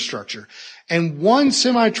infrastructure. And one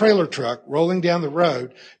semi-trailer truck rolling down the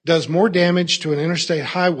road does more damage to an interstate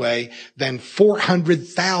highway than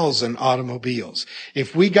 400,000 automobiles.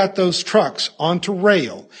 If we got those trucks onto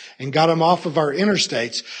rail and got them off of our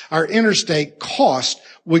interstate cost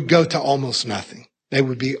would go to almost nothing. They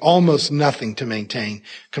would be almost nothing to maintain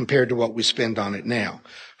compared to what we spend on it now.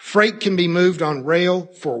 Freight can be moved on rail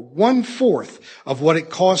for 1/4 of what it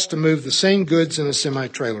costs to move the same goods in a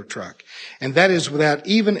semi-trailer truck. And that is without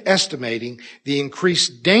even estimating the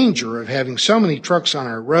increased danger of having so many trucks on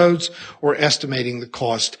our roads or estimating the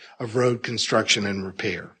cost of road construction and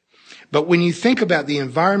repair. But when you think about the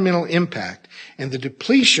environmental impact and the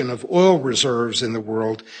depletion of oil reserves in the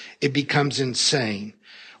world, it becomes insane.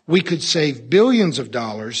 We could save billions of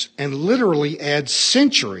dollars and literally add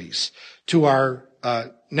centuries to our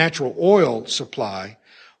natural oil supply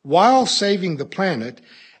while saving the planet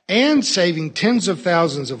and saving tens of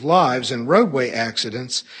thousands of lives in roadway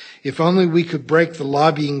accidents if only we could break the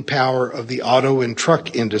lobbying power of the auto and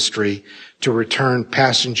truck industry to return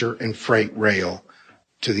passenger and freight rail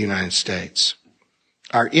to the United States.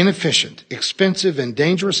 Our inefficient, expensive, and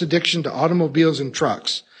dangerous addiction to automobiles and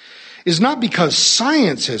trucks is not because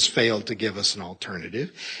science has failed to give us an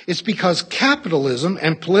alternative. It's because capitalism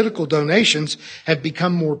and political donations have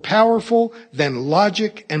become more powerful than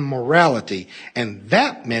logic and morality. And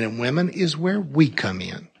that, men and women, is where we come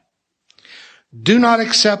in. Do not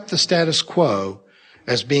accept the status quo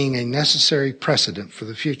as being a necessary precedent for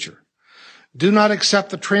the future. Do not accept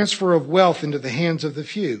the transfer of wealth into the hands of the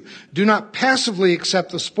few. Do not passively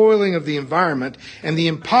accept the spoiling of the environment and the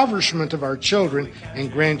impoverishment of our children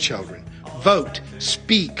and grandchildren. Vote,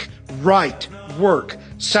 speak, write, work,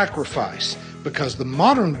 sacrifice, because the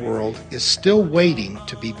modern world is still waiting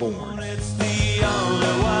to be born. It's the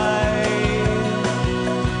only way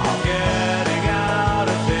of getting out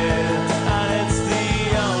of this, and it's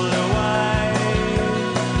the only way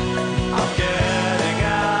of getting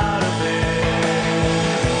out of this.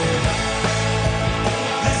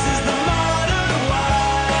 This is the modern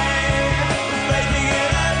way, faking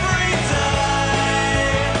it every day,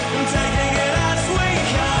 and taking it as we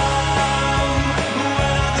come. We're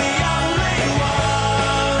not the only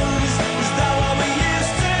ones. Is that what we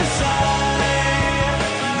used to say?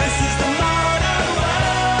 This is the modern way.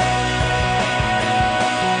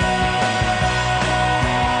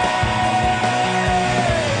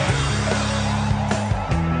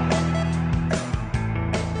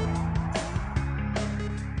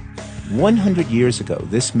 100 years ago,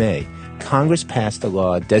 this May, Congress passed a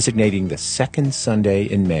law designating the second Sunday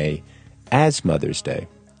in May as Mother's Day.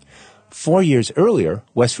 4 years earlier,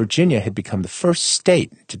 West Virginia had become the first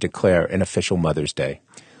state to declare an official Mother's Day.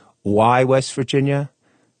 Why West Virginia?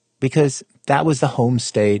 Because that was the home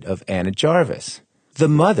state of Anna Jarvis, the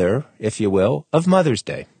mother, if you will, of Mother's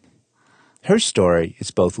Day. Her story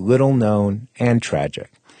is both little known and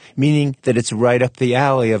tragic, meaning that it's right up the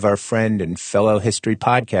alley of our friend and fellow history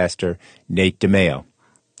podcaster, Nate DeMeo.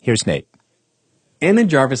 Here's Nate. Anna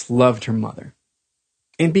Jarvis loved her mother.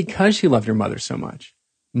 And because she loved her mother so much,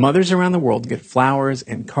 mothers around the world get flowers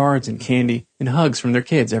and cards and candy and hugs from their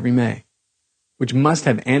kids every May, which must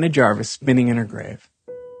have Anna Jarvis spinning in her grave.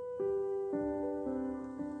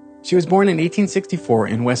 She was born in 1864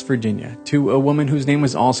 in West Virginia to a woman whose name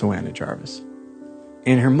was also Anna Jarvis.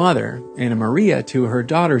 And her mother, Anna Maria, to her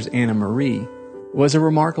daughters Anna Marie, was a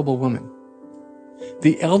remarkable woman.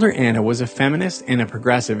 The elder Anna was a feminist and a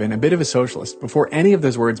progressive and a bit of a socialist before any of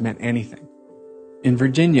those words meant anything. In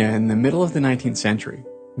Virginia, in the middle of the 19th century,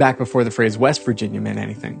 back before the phrase West Virginia meant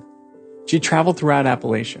anything, she traveled throughout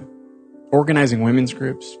Appalachia, organizing women's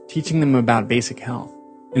groups, teaching them about basic health,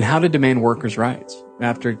 and how to demand workers' rights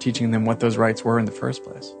after teaching them what those rights were in the first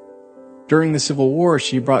place. During the Civil War,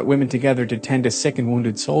 she brought women together to tend to sick and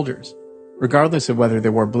wounded soldiers, regardless of whether they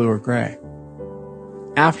wore blue or gray.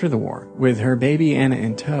 After the war, with her baby Anna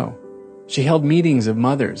in tow, she held meetings of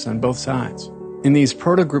mothers on both sides in these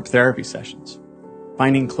proto-group therapy sessions,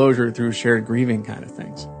 finding closure through shared grieving kind of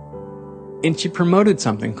things. And she promoted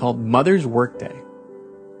something called Mother's Workday.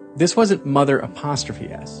 This wasn't mother apostrophe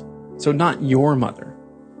S, so not your mother,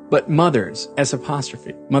 but mothers, S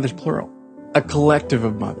apostrophe, mothers plural, a collective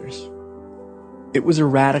of mothers. It was a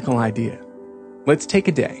radical idea. Let's take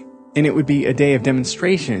a day, and it would be a day of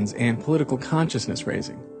demonstrations and political consciousness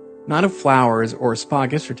raising, not of flowers or spa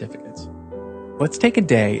gift certificates. Let's take a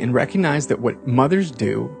day and recognize that what mothers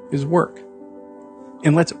do is work.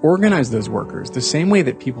 And let's organize those workers the same way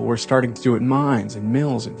that people were starting to do at mines and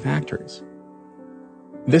mills and factories.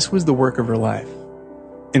 This was the work of her life.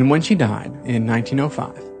 And when she died in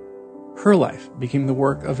 1905, her life became the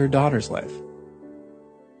work of her daughter's life.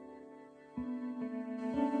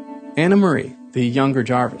 Anna Marie, the younger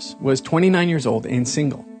Jarvis, was 29 years old and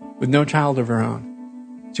single, with no child of her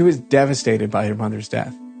own. She was devastated by her mother's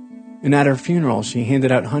death, and at her funeral she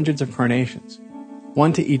handed out hundreds of carnations,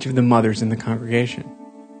 one to each of the mothers in the congregation.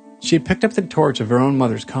 She had picked up the torch of her own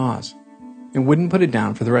mother's cause, and wouldn't put it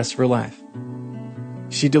down for the rest of her life.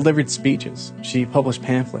 She delivered speeches, she published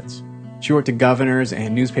pamphlets, she wrote to governors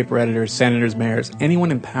and newspaper editors, senators, mayors,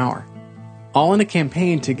 anyone in power, all in a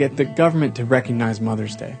campaign to get the government to recognize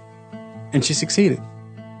Mother's Day. And she succeeded,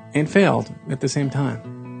 and failed at the same time.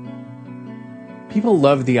 People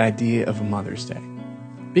love the idea of a Mother's Day,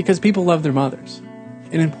 because people love their mothers.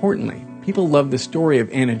 And importantly, people love the story of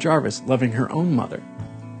Anna Jarvis loving her own mother.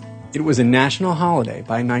 It was a national holiday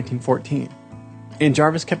by 1914, and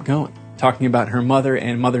Jarvis kept going, talking about her mother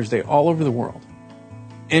and Mother's Day all over the world.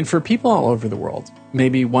 And for people all over the world,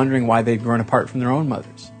 maybe wondering why they'd grown apart from their own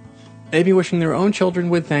mothers, maybe wishing their own children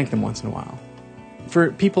would thank them once in a while.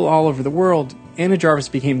 For people all over the world, Anna Jarvis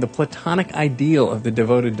became the platonic ideal of the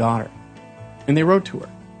devoted daughter, and they wrote to her.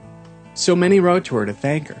 So many wrote to her to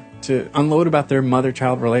thank her, to unload about their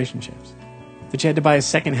mother-child relationships, that she had to buy a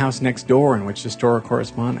second house next door in which to store her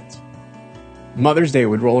correspondence. Mother's Day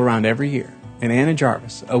would roll around every year, and Anna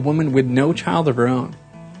Jarvis, a woman with no child of her own,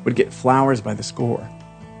 would get flowers by the score,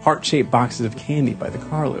 heart-shaped boxes of candy by the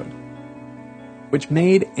carload, which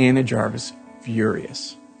made Anna Jarvis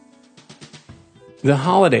furious. The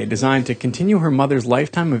holiday, designed to continue her mother's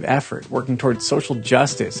lifetime of effort working towards social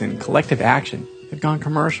justice and collective action, had gone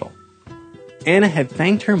commercial. Anna had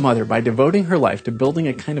thanked her mother by devoting her life to building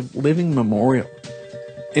a kind of living memorial.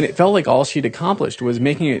 And it felt like all she'd accomplished was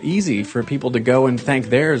making it easy for people to go and thank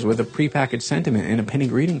theirs with a prepackaged sentiment and a penny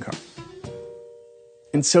greeting card.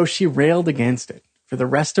 And so she railed against it for the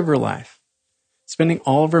rest of her life, spending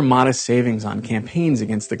all of her modest savings on campaigns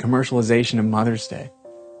against the commercialization of Mother's Day,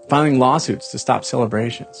 filing lawsuits to stop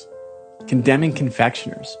celebrations, condemning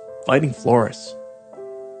confectioners, fighting florists.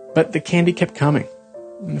 But the candy kept coming,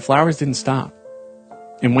 and the flowers didn't stop.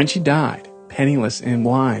 And when she died, penniless and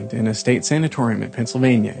blind, in a state sanatorium in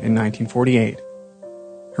Pennsylvania in 1948,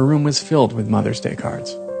 her room was filled with Mother's Day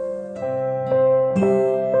cards.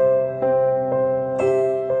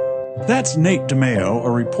 That's Nate DeMeo, a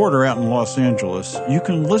reporter out in Los Angeles. You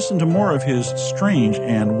can listen to more of his strange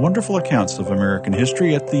and wonderful accounts of American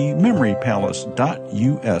history at the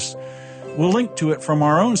memorypalace.us. We'll link to it from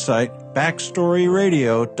our own site,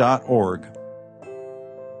 backstoryradio.org.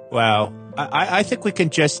 Wow. I think we can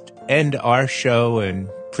just end our show and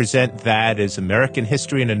present that as American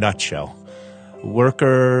history in a nutshell.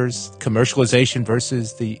 Workers, commercialization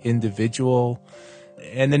versus the individual,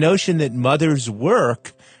 and the notion that mothers'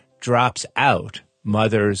 work drops out,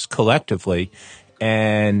 mothers collectively,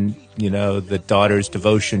 and, the daughter's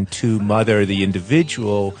devotion to mother, the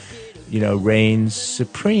individual, reigns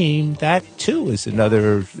supreme. That, too, is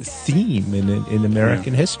another theme in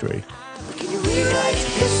American history. Can you rewrite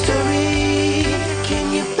history?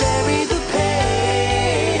 Can you bury the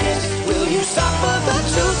past? Will you suffer the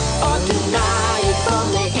truth or deny it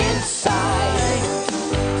from the inside?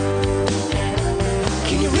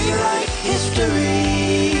 Can you rewrite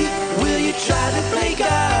history? Will you try to play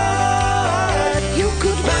God? You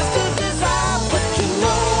could master desire, but you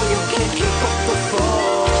know you can't keep up the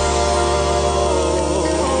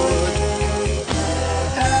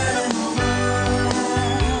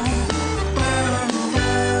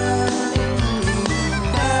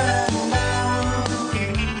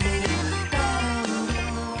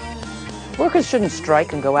Workers shouldn't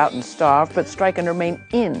strike and go out and starve, but strike and remain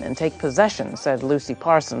in and take possession, said Lucy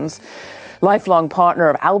Parsons. Lifelong partner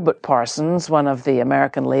of Albert Parsons, one of the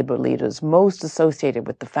American labor leaders most associated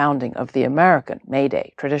with the founding of the American May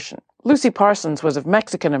Day tradition. Lucy Parsons was of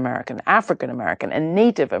Mexican-American, African-American, and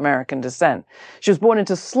Native American descent. She was born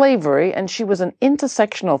into slavery, and she was an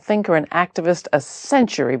intersectional thinker and activist a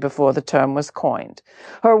century before the term was coined.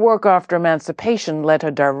 Her work after emancipation led her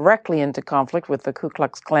directly into conflict with the Ku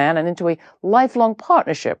Klux Klan and into a lifelong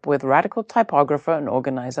partnership with radical typographer and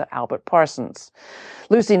organizer Albert Parsons.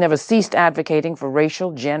 Lucy never ceased advocating for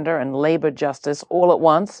racial, gender, and labor justice all at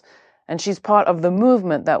once, and she's part of the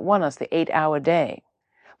movement that won us the 8-hour day.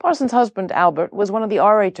 Parsons' husband, Albert, was one of the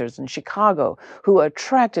orators in Chicago who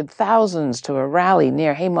attracted thousands to a rally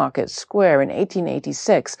near Haymarket Square in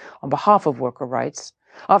 1886 on behalf of worker rights.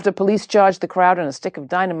 After police charged the crowd and a stick of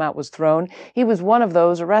dynamite was thrown, he was one of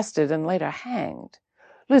those arrested and later hanged.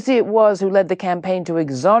 Lucy it was who led the campaign to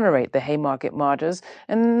exonerate the Haymarket martyrs,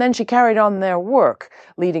 and then she carried on their work,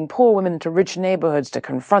 leading poor women into rich neighborhoods to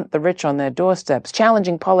confront the rich on their doorsteps,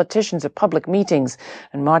 challenging politicians at public meetings,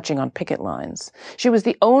 and marching on picket lines. She was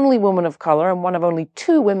the only woman of color and one of only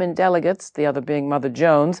 2 women delegates, the other being Mother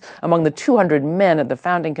Jones, among the 200 men at the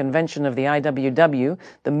founding convention of the IWW,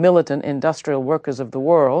 the Militant Industrial Workers of the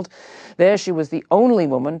World. There she was the only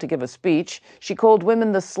woman to give a speech. She called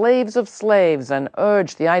women the slaves of slaves and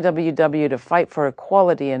urged the IWW to fight for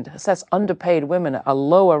equality and assess underpaid women at a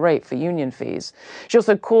lower rate for union fees. She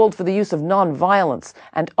also called for the use of nonviolence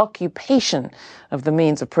and occupation of the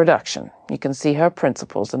means of production. You can see her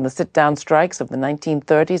principles in the sit-down strikes of the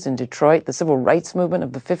 1930s in Detroit, the civil rights movement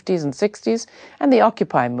of the 50s and 60s, and the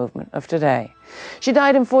Occupy movement of today. She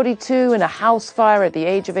died in 1942 in a house fire at the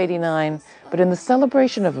age of 89, but in the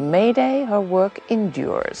celebration of May Day, her work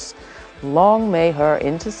endures. Long may her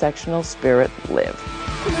intersectional spirit live.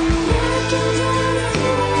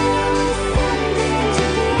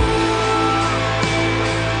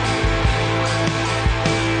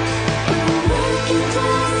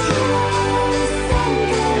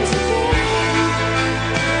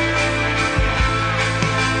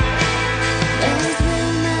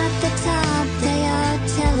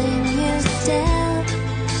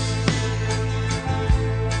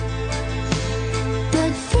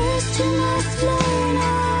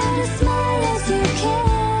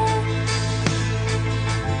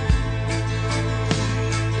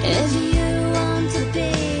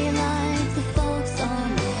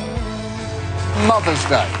 Mother's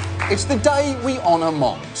Day. It's the day we honour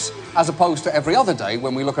moms, as opposed to every other day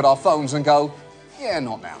when we look at our phones and go, yeah,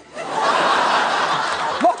 not now.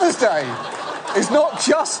 Mother's Day is not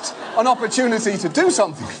just an opportunity to do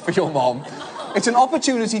something for your mom, it's an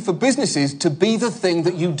opportunity for businesses to be the thing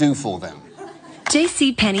that you do for them.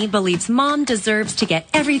 JCPenney believes mom deserves to get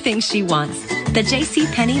everything she wants. The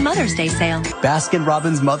JCPenney Mother's Day sale.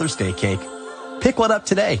 Baskin-Robbins Mother's Day cake. Pick one up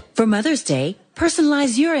today. For Mother's Day,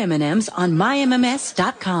 personalize your M&Ms on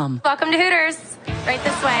mymms.com. Welcome to Hooters. Right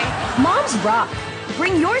this way. Moms rock.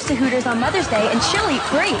 Bring yours to Hooters on Mother's Day and she'll eat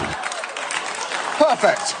free.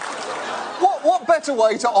 Perfect. What better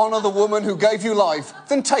way to honour the woman who gave you life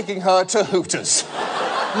than taking her to Hooters?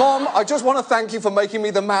 Mom, I just want to thank you for making me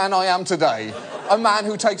the man I am today. A man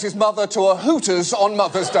who takes his mother to a Hooters on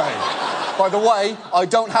Mother's Day. By the way, I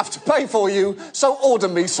don't have to pay for you, so order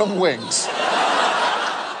me some wings.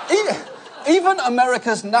 Even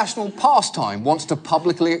America's national pastime wants to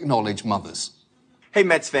publicly acknowledge mothers. Hey,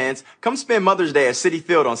 Mets fans, come spend Mother's Day at Citi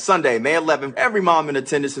Field on Sunday, May 11th. Every mom in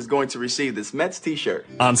attendance is going to receive this Mets t-shirt.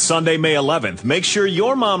 On Sunday, May 11th, make sure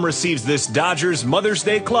your mom receives this Dodgers Mother's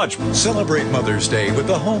Day clutch. Celebrate Mother's Day with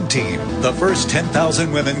the home team. The first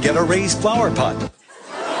 10,000 women get a raised flower pot.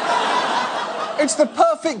 It's the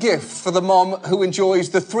perfect gift for the mom who enjoys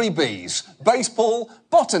the 3 Bs: baseball,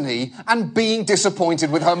 botany, and being disappointed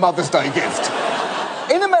with her Mother's Day gift.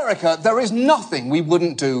 In America, there is nothing we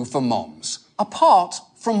wouldn't do for moms, apart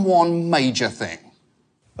from one major thing.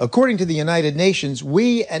 According to the United Nations,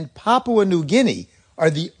 we and Papua New Guinea are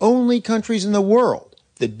the only countries in the world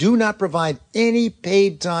that do not provide any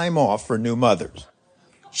paid time off for new mothers.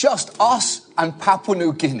 Just us and Papua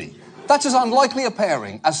New Guinea. That's as unlikely a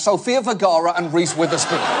pairing as Sofia Vergara and Reese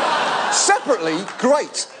Witherspoon. Separately,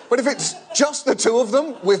 great. But if it's just the 2 of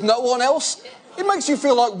them with no one else, it makes you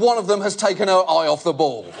feel like one of them has taken her eye off the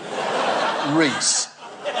ball. Reese.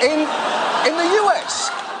 In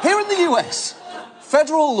the US,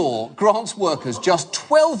 federal law grants workers just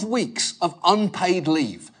 12 weeks of unpaid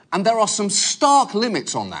leave, and there are some stark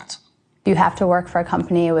limits on that. You have to work for a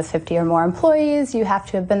company with 50 or more employees. You have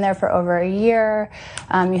to have been there for over a year.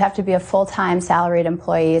 You have to be a full-time salaried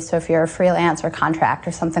employee. So if you're a freelance or contract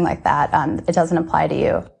or something like that, it doesn't apply to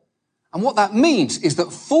you. And what that means is that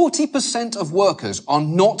 40% of workers are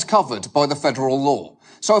not covered by the federal law.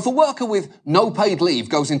 So if a worker with no paid leave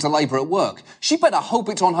goes into labour at work, she better hope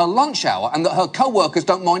it's on her lunch hour and that her co-workers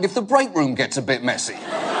don't mind if the break room gets a bit messy.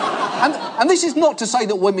 And this is not to say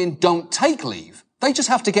that women don't take leave. They just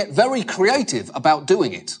have to get very creative about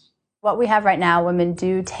doing it. What we have right now, women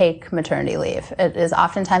do take maternity leave. It is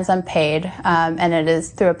oftentimes unpaid, and it is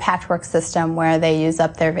through a patchwork system where they use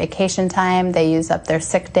up their vacation time, they use up their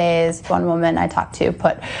sick days. One woman I talked to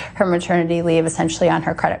put her maternity leave essentially on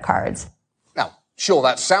her credit cards. Now, sure,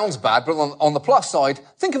 that sounds bad, but on the plus side,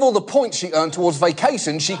 think of all the points she earned towards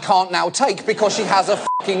vacation she can't now take because she has a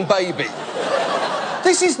fucking baby.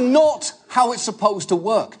 This is not how it's supposed to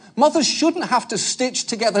work. Mothers shouldn't have to stitch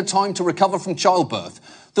together time to recover from childbirth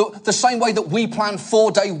the same way that we plan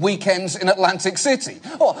 4-day weekends in Atlantic City.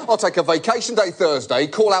 Oh, I'll take a vacation day Thursday,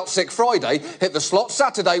 call out sick Friday, hit the slot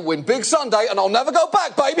Saturday, win big Sunday, and I'll never go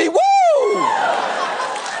back, baby. Woo!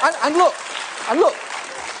 And look,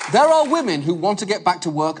 there are women who want to get back to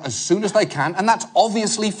work as soon as they can, and that's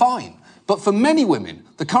obviously fine. But for many women,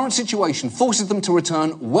 the current situation forces them to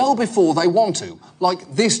return well before they want to,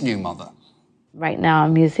 like this new mother. Right now,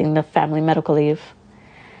 I'm using the family medical leave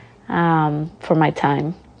for my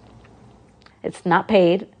time. It's not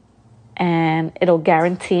paid, and it'll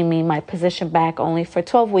guarantee me my position back only for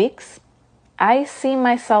 12 weeks. I see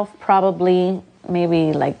myself probably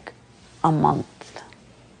maybe like a month.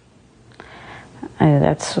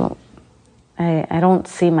 I don't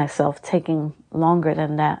see myself taking longer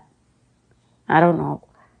than that. I don't know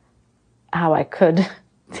how I could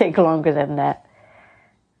take longer than that.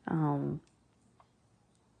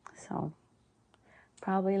 So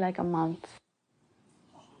probably like a month.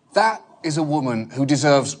 That is a woman who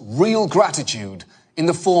deserves real gratitude in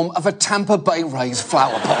the form of a Tampa Bay Rays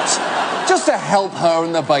flower pot, just to help her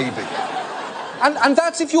and the baby. And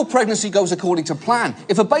that's if your pregnancy goes according to plan.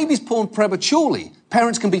 If a baby's born prematurely,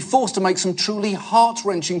 parents can be forced to make some truly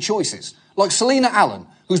heart-wrenching choices, like Selena Allen,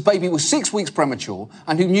 whose baby was 6 weeks premature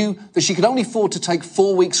and who knew that she could only afford to take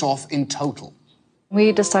 4 weeks off in total.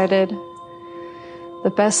 We decided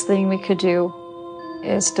the best thing we could do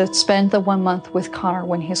is to spend the 1 month with Connor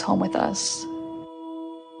when he's home with us.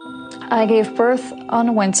 I gave birth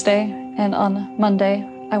on Wednesday, and on Monday,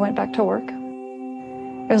 I went back to work.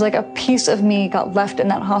 It was like a piece of me got left in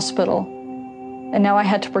that hospital, and now I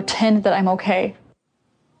had to pretend that I'm okay.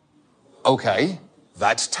 Okay,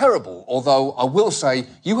 that's terrible. Although I will say,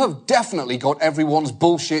 you have definitely got everyone's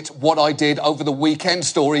bullshit what I did over the weekend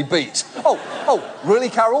story beat. Oh, really,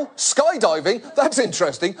 Carol? Skydiving? That's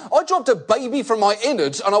interesting. I dropped a baby from my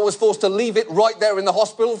innards and I was forced to leave it right there in the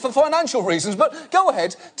hospital for financial reasons. But go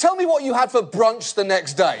ahead, tell me what you had for brunch the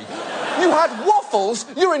next day. You had waffles?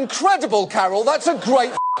 You're incredible, Carol. That's a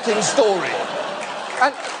great f***ing story.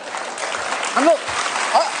 And look,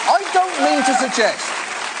 I don't mean to suggest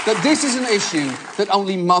that this is an issue that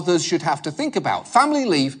only mothers should have to think about. Family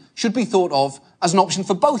leave should be thought of as an option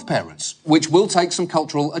for both parents, which will take some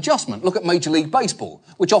cultural adjustment. Look at Major League Baseball,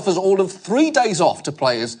 which offers all of 3 days off to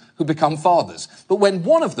players who become fathers. But when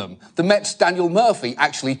one of them, the Mets' Daniel Murphy,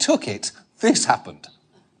 actually took it, this happened.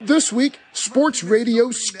 This week, sports radio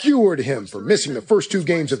skewered him for missing the first 2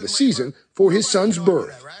 games of the season for his son's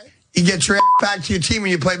birth. You get your back to your team when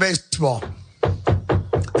you play baseball.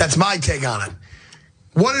 That's my take on it.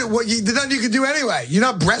 There's nothing you can do anyway. You're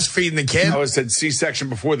not breastfeeding the kid. I was said C-section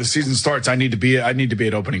before the season starts. I need to be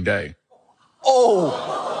at opening day.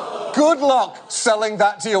 Oh, good luck selling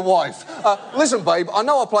that to your wife. Listen, babe, I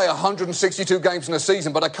know I play 162 games in a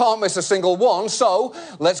season, but I can't miss a single one, so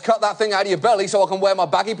let's cut that thing out of your belly so I can wear my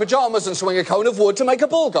baggy pajamas and swing a cone of wood to make a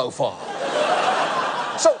ball go far.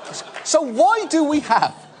 So why do we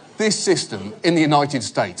have this system in the United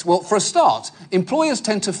States? Well, for a start, employers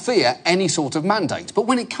tend to fear any sort of mandate. But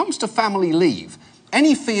when it comes to family leave,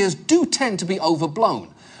 any fears do tend to be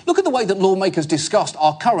overblown. Look at the way that lawmakers discussed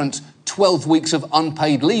our current 12 weeks of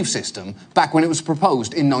unpaid leave system back when it was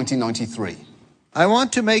proposed in 1993. I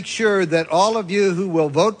want to make sure that all of you who will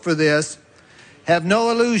vote for this have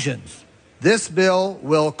no illusions. This bill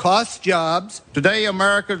will cost jobs. Today,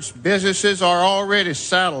 America's businesses are already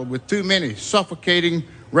saddled with too many suffocating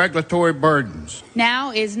regulatory burdens.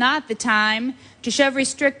 Now is not the time to shove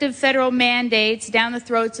restrictive federal mandates down the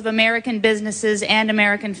throats of American businesses and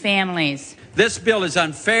American families. This bill is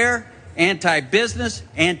unfair, anti-business,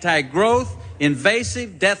 anti-growth,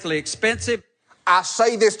 invasive, deathly expensive. I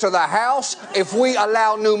say this to the House. If we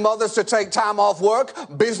allow new mothers to take time off work,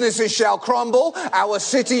 businesses shall crumble, our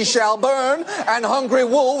cities shall burn, and hungry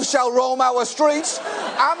wolves shall roam our streets.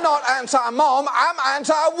 I'm not anti-mom, I'm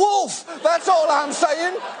anti-wolf. That's all I'm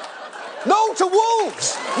saying. No to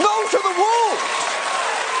wolves! No to the wolves!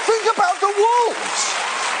 Think about the wolves!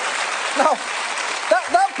 Now,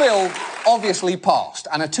 that bill obviously passed,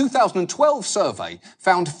 and a 2012 survey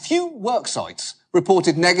found few work sites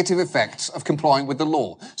reported negative effects of complying with the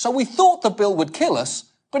law. So we thought the bill would kill us,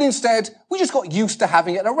 but instead we just got used to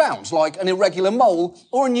having it around, like an irregular mole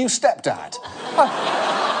or a new stepdad.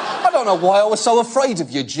 I don't know why I was so afraid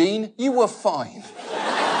of you, Gene. You were fine.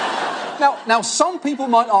 Now, some people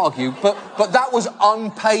might argue, but that was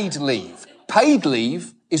unpaid leave. Paid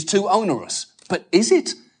leave is too onerous. But is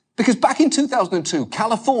it? Because back in 2002,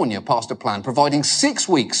 California passed a plan providing 6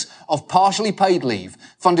 weeks of partially paid leave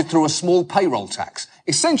funded through a small payroll tax.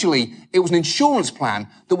 Essentially, it was an insurance plan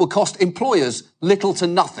that would cost employers little to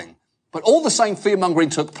nothing. But all the same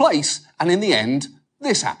fear-mongering took place, and in the end,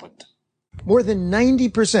 this happened. More than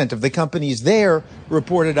 90% of the companies there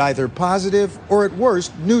reported either positive or, at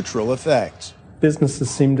worst, neutral effects. Businesses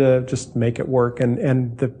seem to just make it work,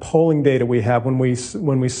 and the polling data we have when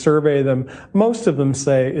we survey them, most of them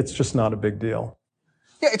say it's just not a big deal.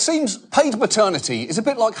 Yeah, it seems paid maternity is a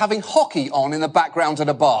bit like having hockey on in the background at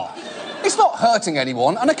a bar. It's not hurting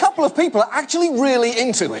anyone, and a couple of people are actually really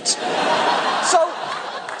into it. So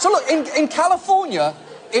look, in California,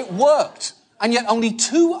 it worked, and yet only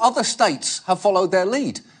 2 other states have followed their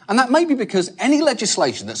lead. And that may be because any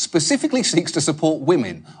legislation that specifically seeks to support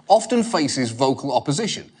women often faces vocal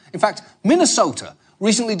opposition. In fact, Minnesota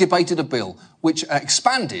recently debated a bill which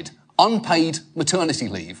expanded unpaid maternity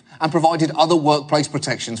leave and provided other workplace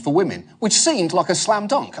protections for women, which seemed like a slam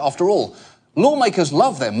dunk. After all, lawmakers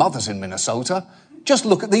love their mothers in Minnesota. Just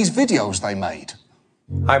look at these videos they made.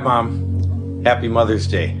 Hi, Mom. Happy Mother's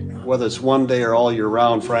Day. Whether it's one day or all year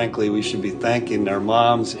round, frankly, we should be thanking our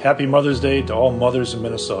moms. Happy Mother's Day to all mothers in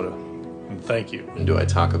Minnesota. And thank you. And do I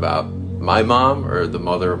talk about my mom or the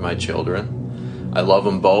mother of my children? I love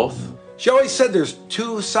them both. She always said there's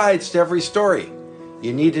 2 sides to every story.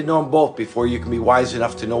 You need to know them both before you can be wise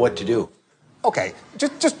enough to know what to do. Okay,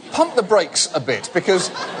 just pump the brakes a bit,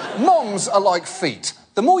 because moms are like feet.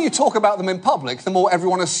 The more you talk about them in public, the more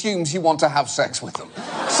everyone assumes you want to have sex with them.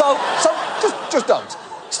 So just don't.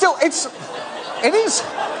 Still, it is,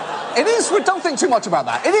 don't think too much about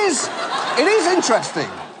that. It is interesting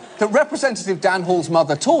that Representative Dan Hall's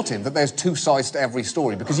mother taught him that there's 2 sides to every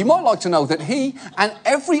story, because you might like to know that he and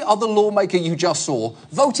every other lawmaker you just saw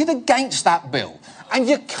voted against that bill. And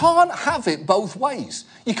you can't have it both ways.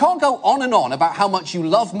 You can't go on and on about how much you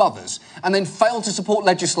love mothers and then fail to support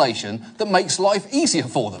legislation that makes life easier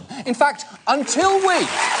for them. In fact, until we,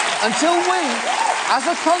 as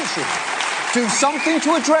a country, do something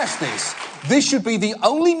to address this should be the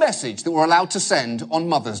only message that we're allowed to send on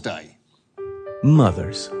Mother's Day.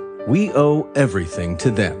 Mothers. We owe everything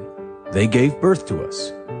to them. They gave birth to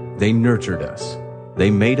us. They nurtured us.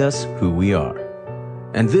 They made us who we are.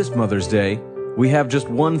 And this Mother's Day, we have just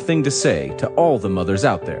one thing to say to all the mothers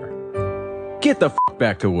out there. Get the f***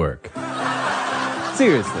 back to work.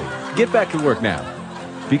 Seriously, get back to work now.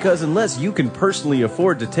 Because unless you can personally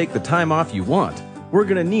afford to take the time off you want, we're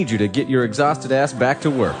gonna need you to get your exhausted ass back to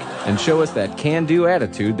work and show us that can-do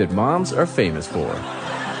attitude that moms are famous for.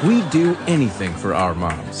 We do anything for our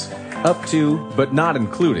moms. Up to, but not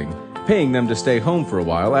including, paying them to stay home for a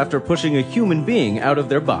while after pushing a human being out of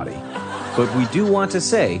their body. But we do want to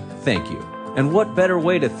say thank you. And what better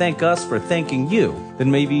way to thank us for thanking you than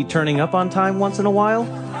maybe turning up on time once in a while?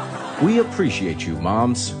 We appreciate you,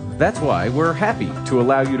 moms. That's why we're happy to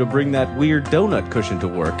allow you to bring that weird donut cushion to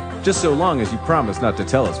work, just so long as you promise not to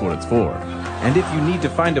tell us what it's for. And if you need to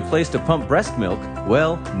find a place to pump breast milk,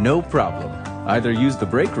 well, no problem. Either use the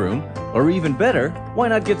break room, or even better, why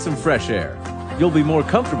not get some fresh air? You'll be more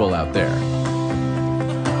comfortable out there.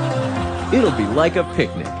 It'll be like a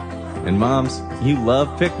picnic. And moms, you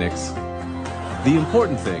love picnics. The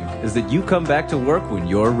important thing is that you come back to work when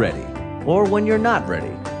you're ready, or when you're not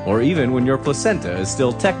ready, or even when your placenta is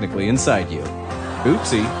still technically inside you.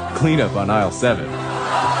 Oopsie, clean up on aisle 7.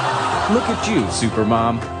 Look at you,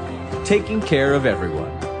 Supermom, taking care of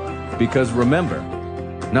everyone. Because remember,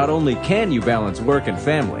 not only can you balance work and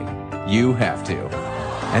family, you have to.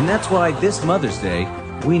 And that's why this Mother's Day,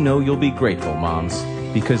 we know you'll be grateful, moms,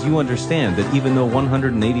 because you understand that even though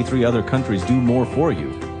 183 other countries do more for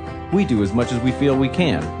you, we do as much as we feel we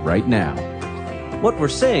can right now. What we're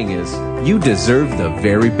saying is, you deserve the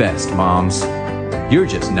very best, moms. You're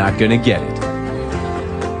just not gonna get it.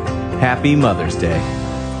 Happy Mother's Day.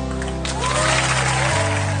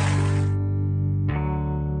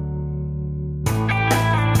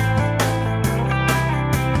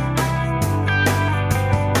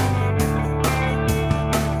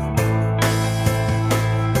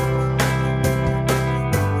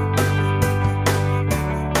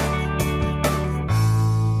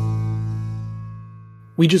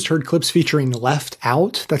 We just heard clips featuring Left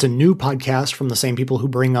Out. That's a new podcast from the same people who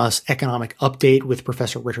bring us Economic Update with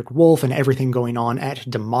Professor Richard Wolff and everything going on at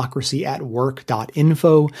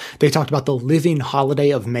democracyatwork.info. They talked about the living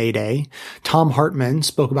holiday of May Day. Tom Hartman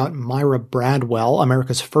spoke about Myra Bradwell,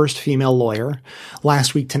 America's first female lawyer.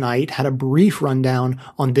 Last Week Tonight had a brief rundown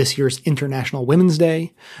on this year's International Women's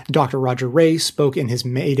Day. Dr. Roger Ray spoke in his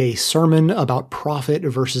May Day sermon about profit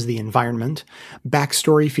versus the environment.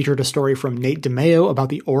 Backstory featured a story from Nate DeMeo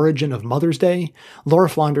about the origin of Mother's Day. Laura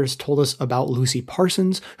Flanders told us about Lucy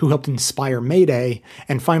Parsons, who helped inspire May Day.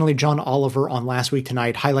 And finally, John Oliver on Last Week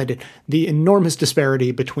Tonight highlighted the enormous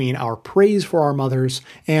disparity between our praise for our mothers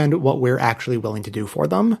and what we're actually willing to do for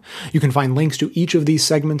them. You can find links to each of these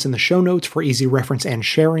segments in the show notes for easy reference and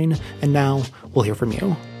sharing. And now we'll hear from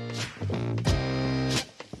you.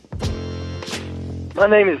 My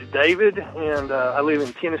name is David, and I live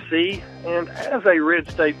in Tennessee. And as a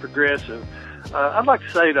red state progressive, I'd like to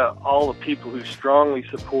say to all the people who strongly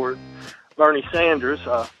support Bernie Sanders,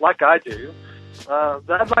 like I do,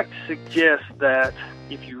 that I'd like to suggest that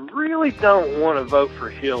if you really don't want to vote for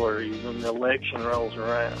Hillary when the election rolls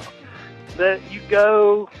around, that you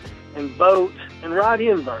go and vote and write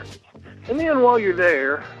in Bernie. And then while you're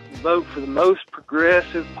there, vote for the most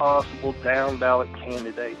progressive possible down-ballot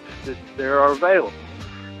candidates that there are available.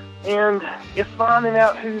 And if finding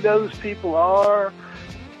out who those people are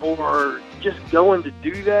or just going to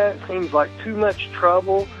do that seems like too much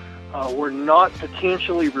trouble, we're not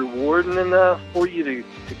potentially rewarding enough for you to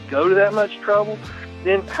go to that much trouble,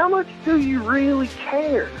 then how much do you really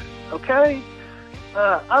care, okay?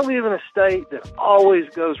 I live in a state that always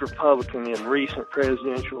goes Republican in recent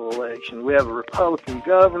presidential elections. We have a Republican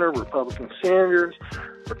governor, Republican senators,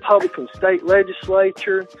 Republican state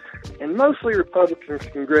legislature, and mostly Republican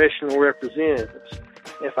congressional representatives.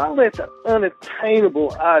 If I let the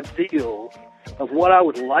unattainable ideal of what I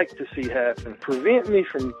would like to see happen prevent me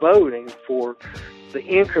from voting for the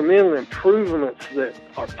incremental improvements that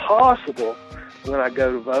are possible when I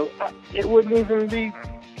go to vote, it wouldn't even be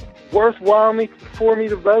worthwhile for me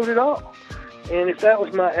to vote at all. And if that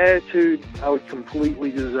was my attitude, I would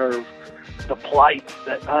completely deserve the plight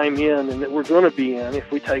that I'm in and that we're going to be in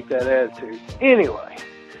if we take that attitude. Anyway,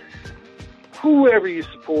 whoever you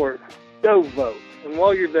support, go vote. And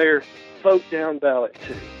while you're there, vote down ballot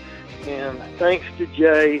too. And thanks to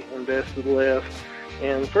Jay and Best of the Left,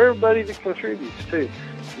 and for everybody that contributes too.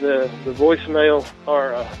 The voicemail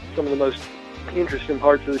are some of the most interesting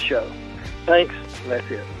parts of the show. Thanks, and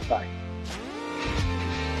that's it. Bye.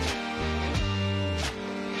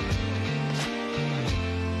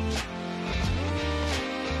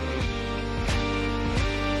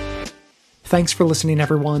 Thanks for listening,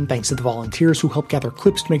 everyone. Thanks to the volunteers who helped gather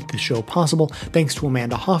clips to make this show possible. Thanks to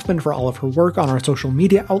Amanda Hoffman for all of her work on our social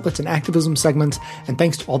media outlets and activism segments. And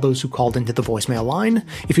thanks to all those who called into the voicemail line.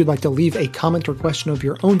 If you'd like to leave a comment or question of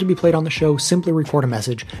your own to be played on the show, simply record a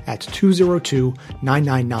message at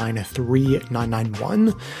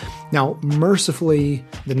 202-999-3991. Now, mercifully,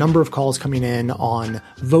 the number of calls coming in on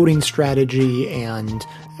voting strategy and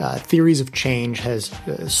theories of change has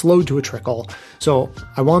slowed to a trickle. So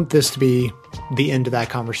I want this to be the end of that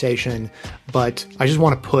conversation, but I just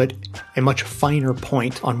want to put a much finer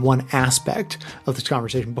point on one aspect of this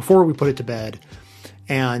conversation before we put it to bed.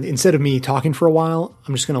 And instead of me talking for a while,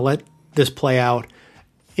 I'm just going to let this play out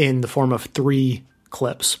in the form of 3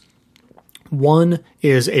 clips. One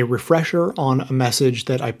is a refresher on a message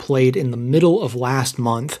that I played in the middle of last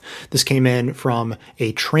month. This came in from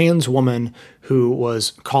a trans woman who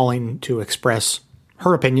was calling to express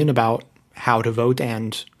her opinion about how to vote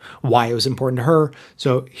and why it was important to her.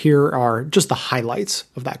 So here are just the highlights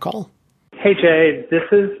of that call. Hey, Jay, this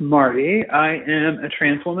is Marty. I am a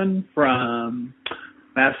trans woman from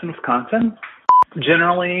Madison, Wisconsin.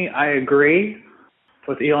 Generally, I agree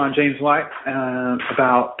with Elon James White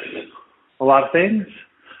about a lot of things,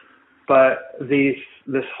 but this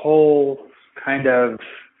whole kind of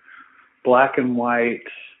black and white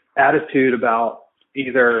attitude about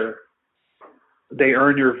either they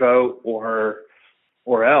earn your vote or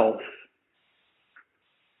else,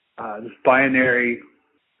 this binary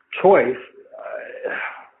choice,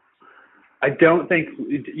 I don't think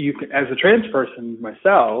you can, as a trans person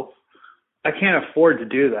myself, I can't afford to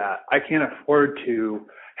do that. I can't afford to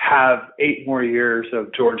have 8 more years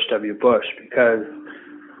of George W. Bush, because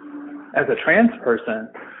as a trans person,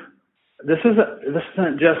 this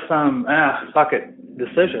isn't just some fuck it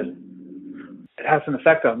decision. It has an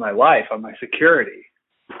effect on my life, on my security.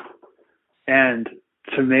 And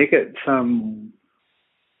to make it some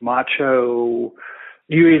macho,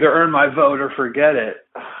 you either earn my vote or forget it,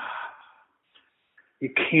 you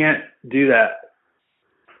can't do that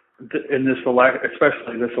in this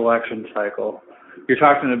especially this election cycle, you're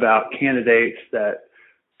talking about candidates that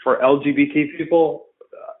for LGBT people,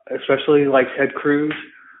 especially like Ted Cruz,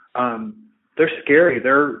 they're scary.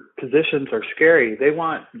 Their positions are scary. They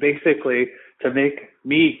want basically to make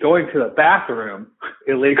me going to the bathroom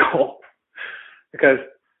illegal because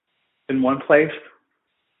in one place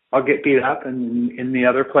I'll get beat up and in the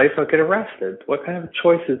other place I'll get arrested. What kind of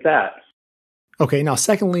choice is that? Okay, now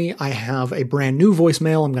secondly, I have a brand new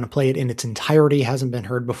voicemail. I'm going to play it in its entirety, hasn't been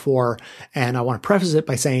heard before, and I want to preface it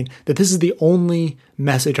by saying that this is the only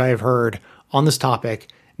message I have heard on this topic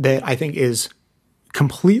that I think is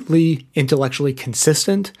completely intellectually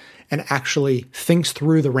consistent and actually thinks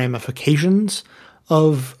through the ramifications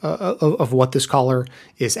of what this caller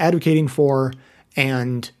is advocating for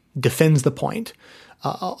and defends the point.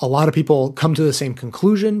 A lot of people come to the same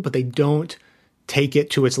conclusion, but they don't take it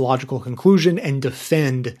to its logical conclusion and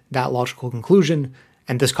defend that logical conclusion,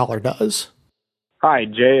 and this caller does. Hi,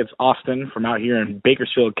 Jay. It's Austin from out here in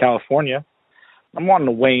Bakersfield, California. I'm wanting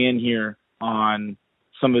to weigh in here on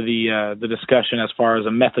some of the discussion as far as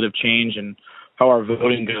a method of change and how our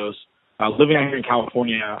voting goes. Living out here in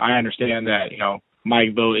California, I understand that, my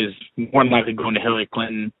vote is more than likely going to Hillary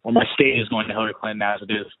Clinton, or my state is going to Hillary Clinton as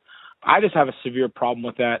it is. I just have a severe problem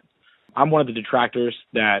with that. I'm one of the detractors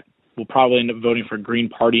that will probably end up voting for Green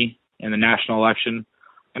Party in the national election,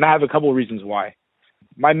 and I have a couple of reasons why.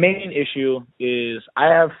 My main issue is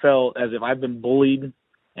I have felt as if I've been bullied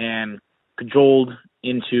and cajoled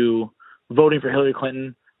into voting for Hillary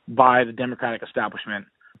Clinton by the Democratic establishment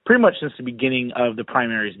pretty much since the beginning of the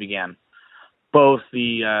primaries began. Both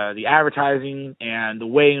the advertising and the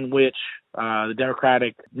way in which the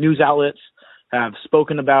Democratic news outlets have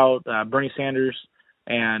spoken about Bernie Sanders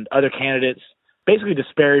and other candidates, basically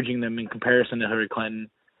disparaging them in comparison to Hillary Clinton,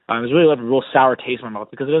 has really left a real sour taste in my mouth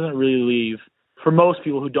because it doesn't really leave, for most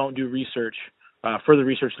people who don't do research, further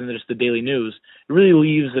research than just the daily news, it really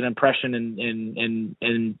leaves an impression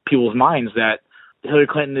in people's minds that Hillary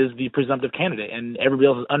Clinton is the presumptive candidate and everybody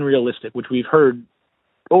else is unrealistic, which we've heard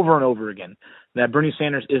over and over again, that Bernie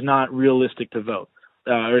Sanders is not realistic to vote,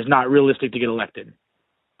 or is not realistic to get elected.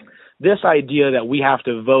 This idea that we have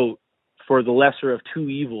to vote for the lesser of two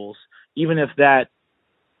evils, even if that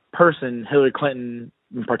person, Hillary Clinton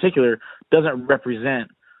in particular, doesn't represent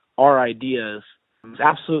our ideas, is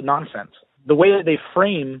absolute nonsense. The way that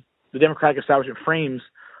the Democratic establishment frames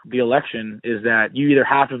the election is that you either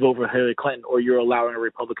have to vote for Hillary Clinton or you're allowing a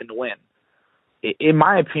Republican to win. In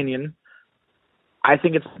my opinion, I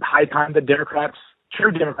think it's high time that Democrats,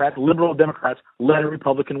 true Democrats, liberal Democrats, let a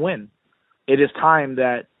Republican win. It is time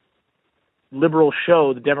that liberals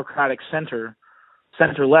show the Democratic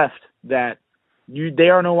center-left, that they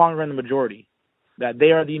are no longer in the majority, that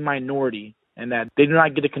they are the minority, and that they do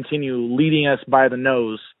not get to continue leading us by the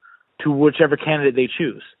nose to whichever candidate they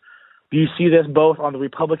choose. You see this both on the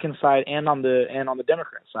Republican side and on the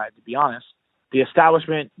Democrat side, to be honest. The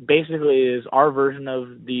establishment basically is our version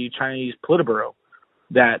of the Chinese Politburo,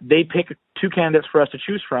 that they pick two candidates for us to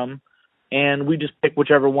choose from, and we just pick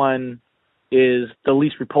whichever one is the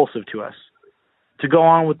least repulsive to us. To go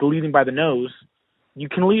on with the leading by the nose, you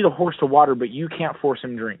can lead a horse to water, but you can't force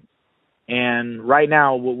him to drink. And right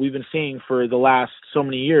now, what we've been seeing for the last so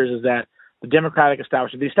many years is that the Democratic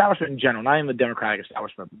establishment, the establishment in general, not even the Democratic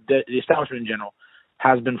establishment, the establishment in general,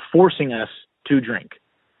 has been forcing us to drink.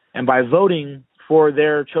 And by voting for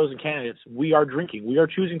their chosen candidates, we are drinking. We are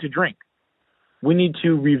choosing to drink. We need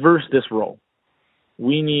to reverse this role.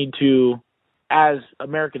 We need to, as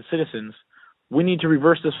American citizens, we need to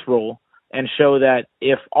reverse this role and show that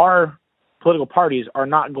if our political parties are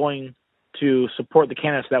not going to support the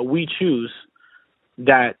candidates that we choose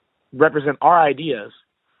that represent our ideas,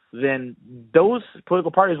 then those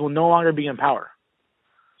political parties will no longer be in power.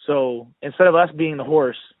 So instead of us being the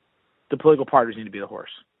horse, the political parties need to be the horse.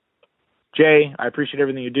 Jay, I appreciate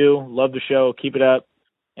everything you do. Love the show. Keep it up.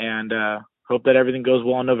 And hope that everything goes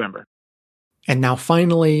well in November. And now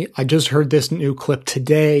finally, I just heard this new clip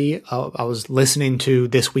today. I was listening to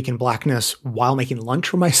This Week in Blackness while making lunch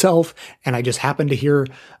for myself, and I just happened to hear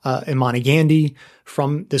Imani Gandy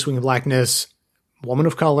from This Week in Blackness, woman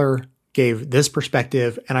of color, gave this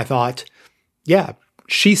perspective, and I thought, yeah,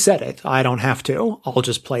 she said it. I don't have to. I'll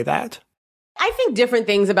just play that. I think different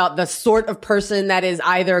things about the sort of person that is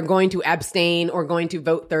either going to abstain or going to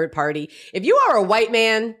vote third party. If you are a white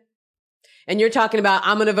man and you're talking about,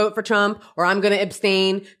 I'm going to vote for Trump or I'm going to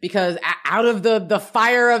abstain because out of the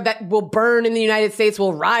fire of that will burn in the United States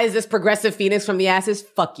will rise this progressive phoenix from the ashes,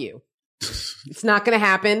 fuck you. It's not going to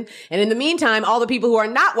happen. And in the meantime, all the people who are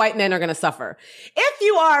not white men are going to suffer. If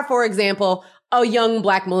you are, for example, a young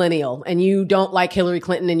black millennial and you don't like Hillary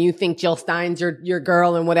Clinton and you think Jill Stein's your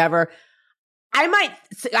girl and whatever, I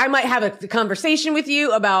might have a conversation with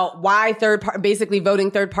you about why basically voting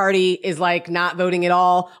third party is like not voting at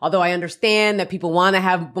all. Although I understand that people want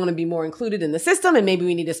to be more included in the system and maybe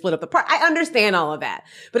we need to split up the part. I understand all of that.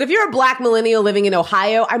 But if you're a black millennial living in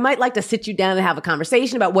Ohio, I might like to sit you down and have a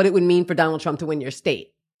conversation about what it would mean for Donald Trump to win your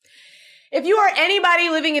state. If you are anybody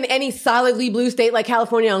living in any solidly blue state like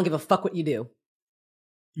California, I don't give a fuck what you do.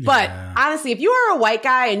 Yeah. But honestly, if you are a white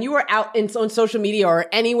guy and you are out on social media or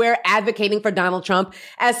anywhere advocating for Donald Trump,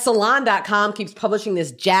 as Salon.com keeps publishing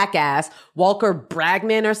this jackass, Walker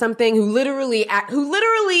Bragman or something, who literally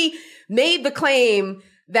made the claim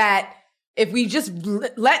that if we just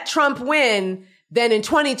let Trump win, then in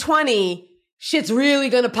 2020, shit's really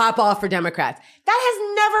going to pop off for Democrats. That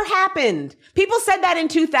has never happened. People said that in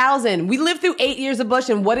 2000. We lived through 8 years of Bush,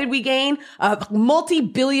 and what did we gain? A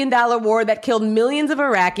multi-billion-dollar war that killed millions of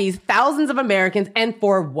Iraqis, thousands of Americans, and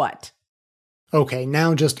for what? Okay,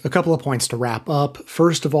 now just a couple of points to wrap up.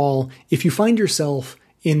 First of all, if you find yourself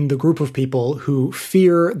in the group of people who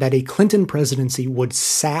fear that a Clinton presidency would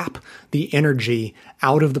sap the energy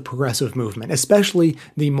out of the progressive movement, especially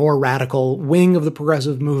the more radical wing of the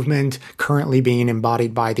progressive movement currently being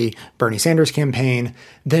embodied by the Bernie Sanders campaign,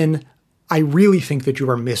 then I really think that you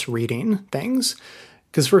are misreading things.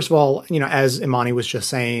 Because first of all, as Imani was just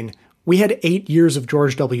saying, we had 8 years of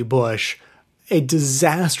George W. Bush, a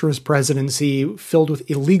disastrous presidency filled with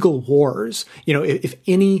illegal wars. If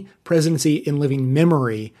any presidency in living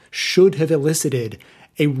memory should have elicited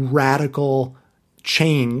a radical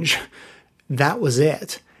change, that was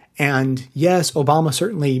it. And yes, Obama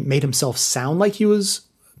certainly made himself sound like he was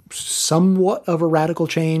somewhat of a radical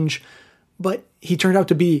change, but he turned out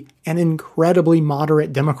to be an incredibly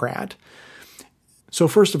moderate Democrat. So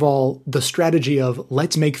first of all, the strategy of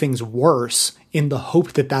let's make things worse in the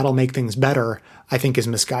hope that that'll make things better, I think is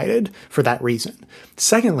misguided for that reason.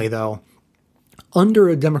 Secondly, though, under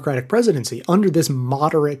a Democratic presidency, under this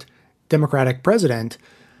moderate Democratic president,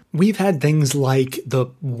 we've had things like the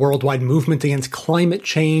worldwide movement against climate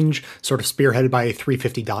change, sort of spearheaded by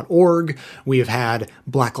 350.org. We have had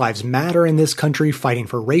Black Lives Matter in this country fighting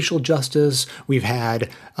for racial justice. We've had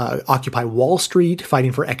Occupy Wall Street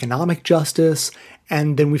fighting for economic justice.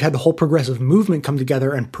 And then we've had the whole progressive movement come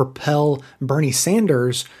together and propel Bernie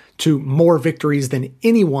Sanders to more victories than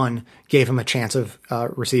anyone gave him a chance of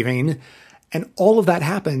receiving. And all of that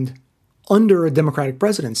happened under a Democratic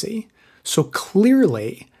presidency. So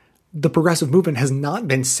clearly, the progressive movement has not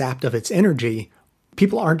been sapped of its energy.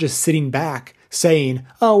 People aren't just sitting back saying,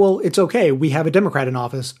 oh, well, it's okay. We have a Democrat in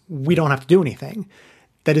office. We don't have to do anything.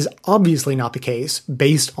 That is obviously not the case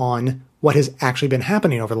based on what has actually been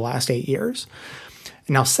happening over the last 8 years.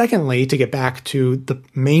 Now, secondly, to get back to the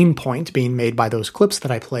main point being made by those clips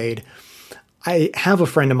that I played, I have a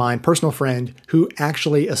friend of mine, personal friend, who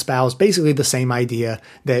actually espoused basically the same idea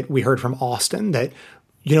that we heard from Austin, that,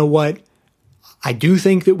 you know what, I do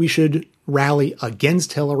think that we should rally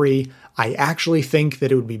against Hillary. I actually think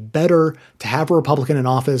that it would be better to have a Republican in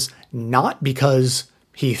office, not because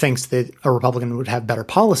he thinks that a Republican would have better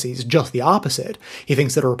policies, just the opposite. He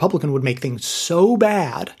thinks that a Republican would make things so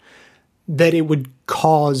bad that it would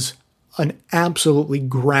cause an absolutely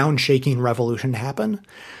ground-shaking revolution to happen.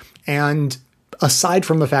 And aside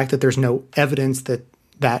from the fact that there's no evidence that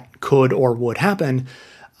that could or would happen,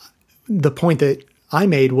 the point that I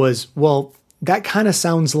made was, well, that kind of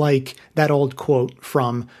sounds like that old quote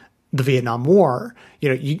from the Vietnam War.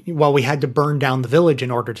 Well, we had to burn down the village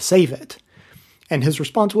in order to save it. And his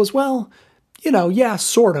response was, well, yeah,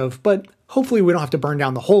 sort of, but hopefully we don't have to burn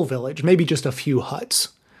down the whole village, maybe just a few huts.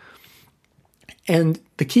 And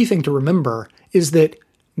the key thing to remember is that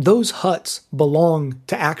those huts belong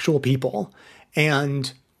to actual people,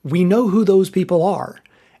 and we know who those people are.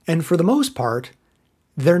 And for the most part,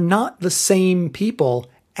 they're not the same people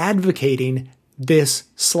advocating this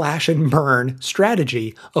slash and burn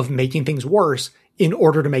strategy of making things worse in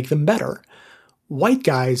order to make them better. White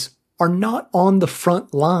guys are not on the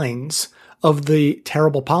front lines of the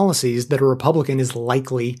terrible policies that a Republican is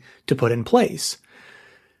likely to put in place.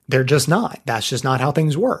 They're just not. That's just not how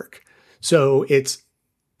things work. So it's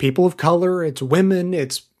people of color, it's women,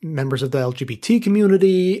 it's members of the LGBT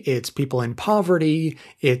community, it's people in poverty,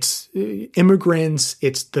 it's immigrants,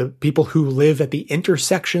 it's the people who live at the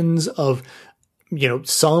intersections of,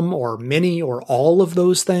 some or many or all of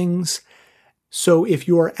those things. So if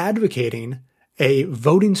you are advocating a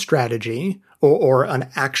voting strategy or an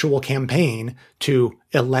actual campaign to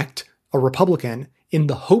elect a Republican in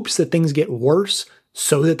the hopes that things get worse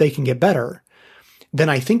so that they can get better, then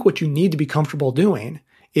I think what you need to be comfortable doing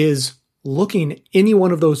is looking any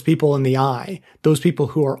one of those people in the eye, those people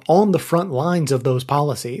who are on the front lines of those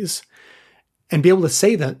policies, and be able to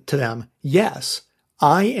say that to them, yes,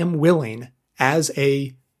 I am willing, as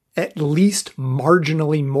a at least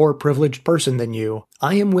marginally more privileged person than you,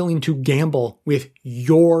 I am willing to gamble with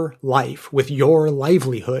your life, with your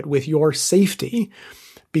livelihood, with your safety,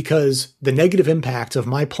 because the negative impacts of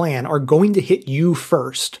my plan are going to hit you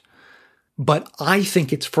first. But I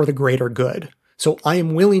think it's for the greater good. So I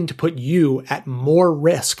am willing to put you at more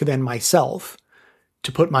risk than myself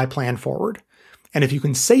to put my plan forward. And if you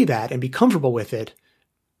can say that and be comfortable with it,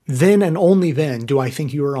 then and only then do I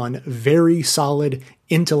think you are on very solid,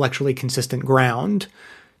 intellectually consistent ground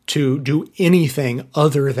to do anything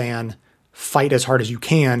other than fight as hard as you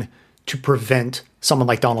can to prevent someone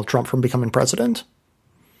like Donald Trump from becoming president.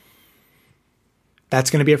 That's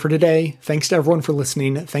going to be it for today. Thanks to everyone for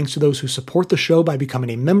listening. Thanks to those who support the show by becoming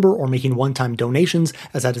a member or making one-time donations,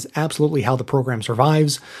 as that is absolutely how the program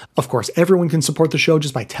survives. Of course, everyone can support the show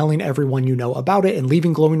just by telling everyone you know about it and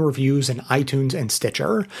leaving glowing reviews in iTunes and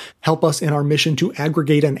Stitcher. Help us in our mission to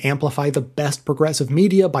aggregate and amplify the best progressive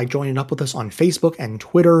media by joining up with us on Facebook and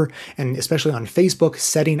Twitter, and especially on Facebook,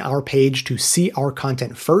 setting our page to see our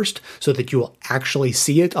content first so that you will actually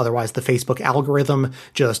see it. Otherwise, the Facebook algorithm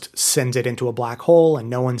just sends it into a black hole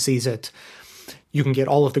and no one sees it. You can get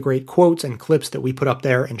all of the great quotes and clips that we put up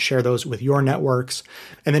there and share those with your networks.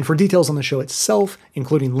 And then for details on the show itself,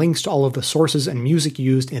 including links to all of the sources and music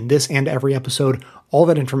used in this and every episode, all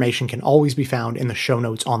that information can always be found in the show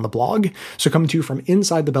notes on the blog. So coming to you from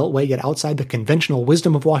inside the Beltway, yet outside the conventional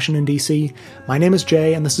wisdom of Washington, D.C., my name is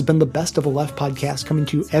Jay, and this has been the Best of the Left podcast, coming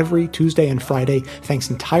to you every Tuesday and Friday, thanks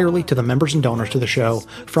entirely to the members and donors to the show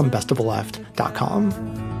from bestoftheleft.com.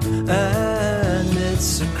 And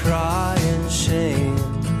it's a crying shame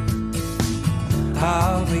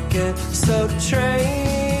how we get so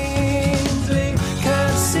trained. We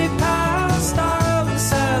can't see past our own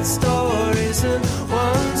sad stories and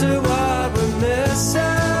wonder what we're missing.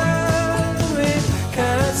 We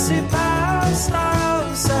can't see past our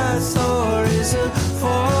own sad stories and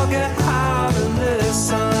forget how to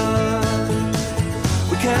listen.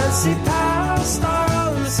 We can't see past our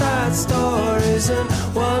own sad stories and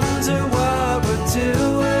wonder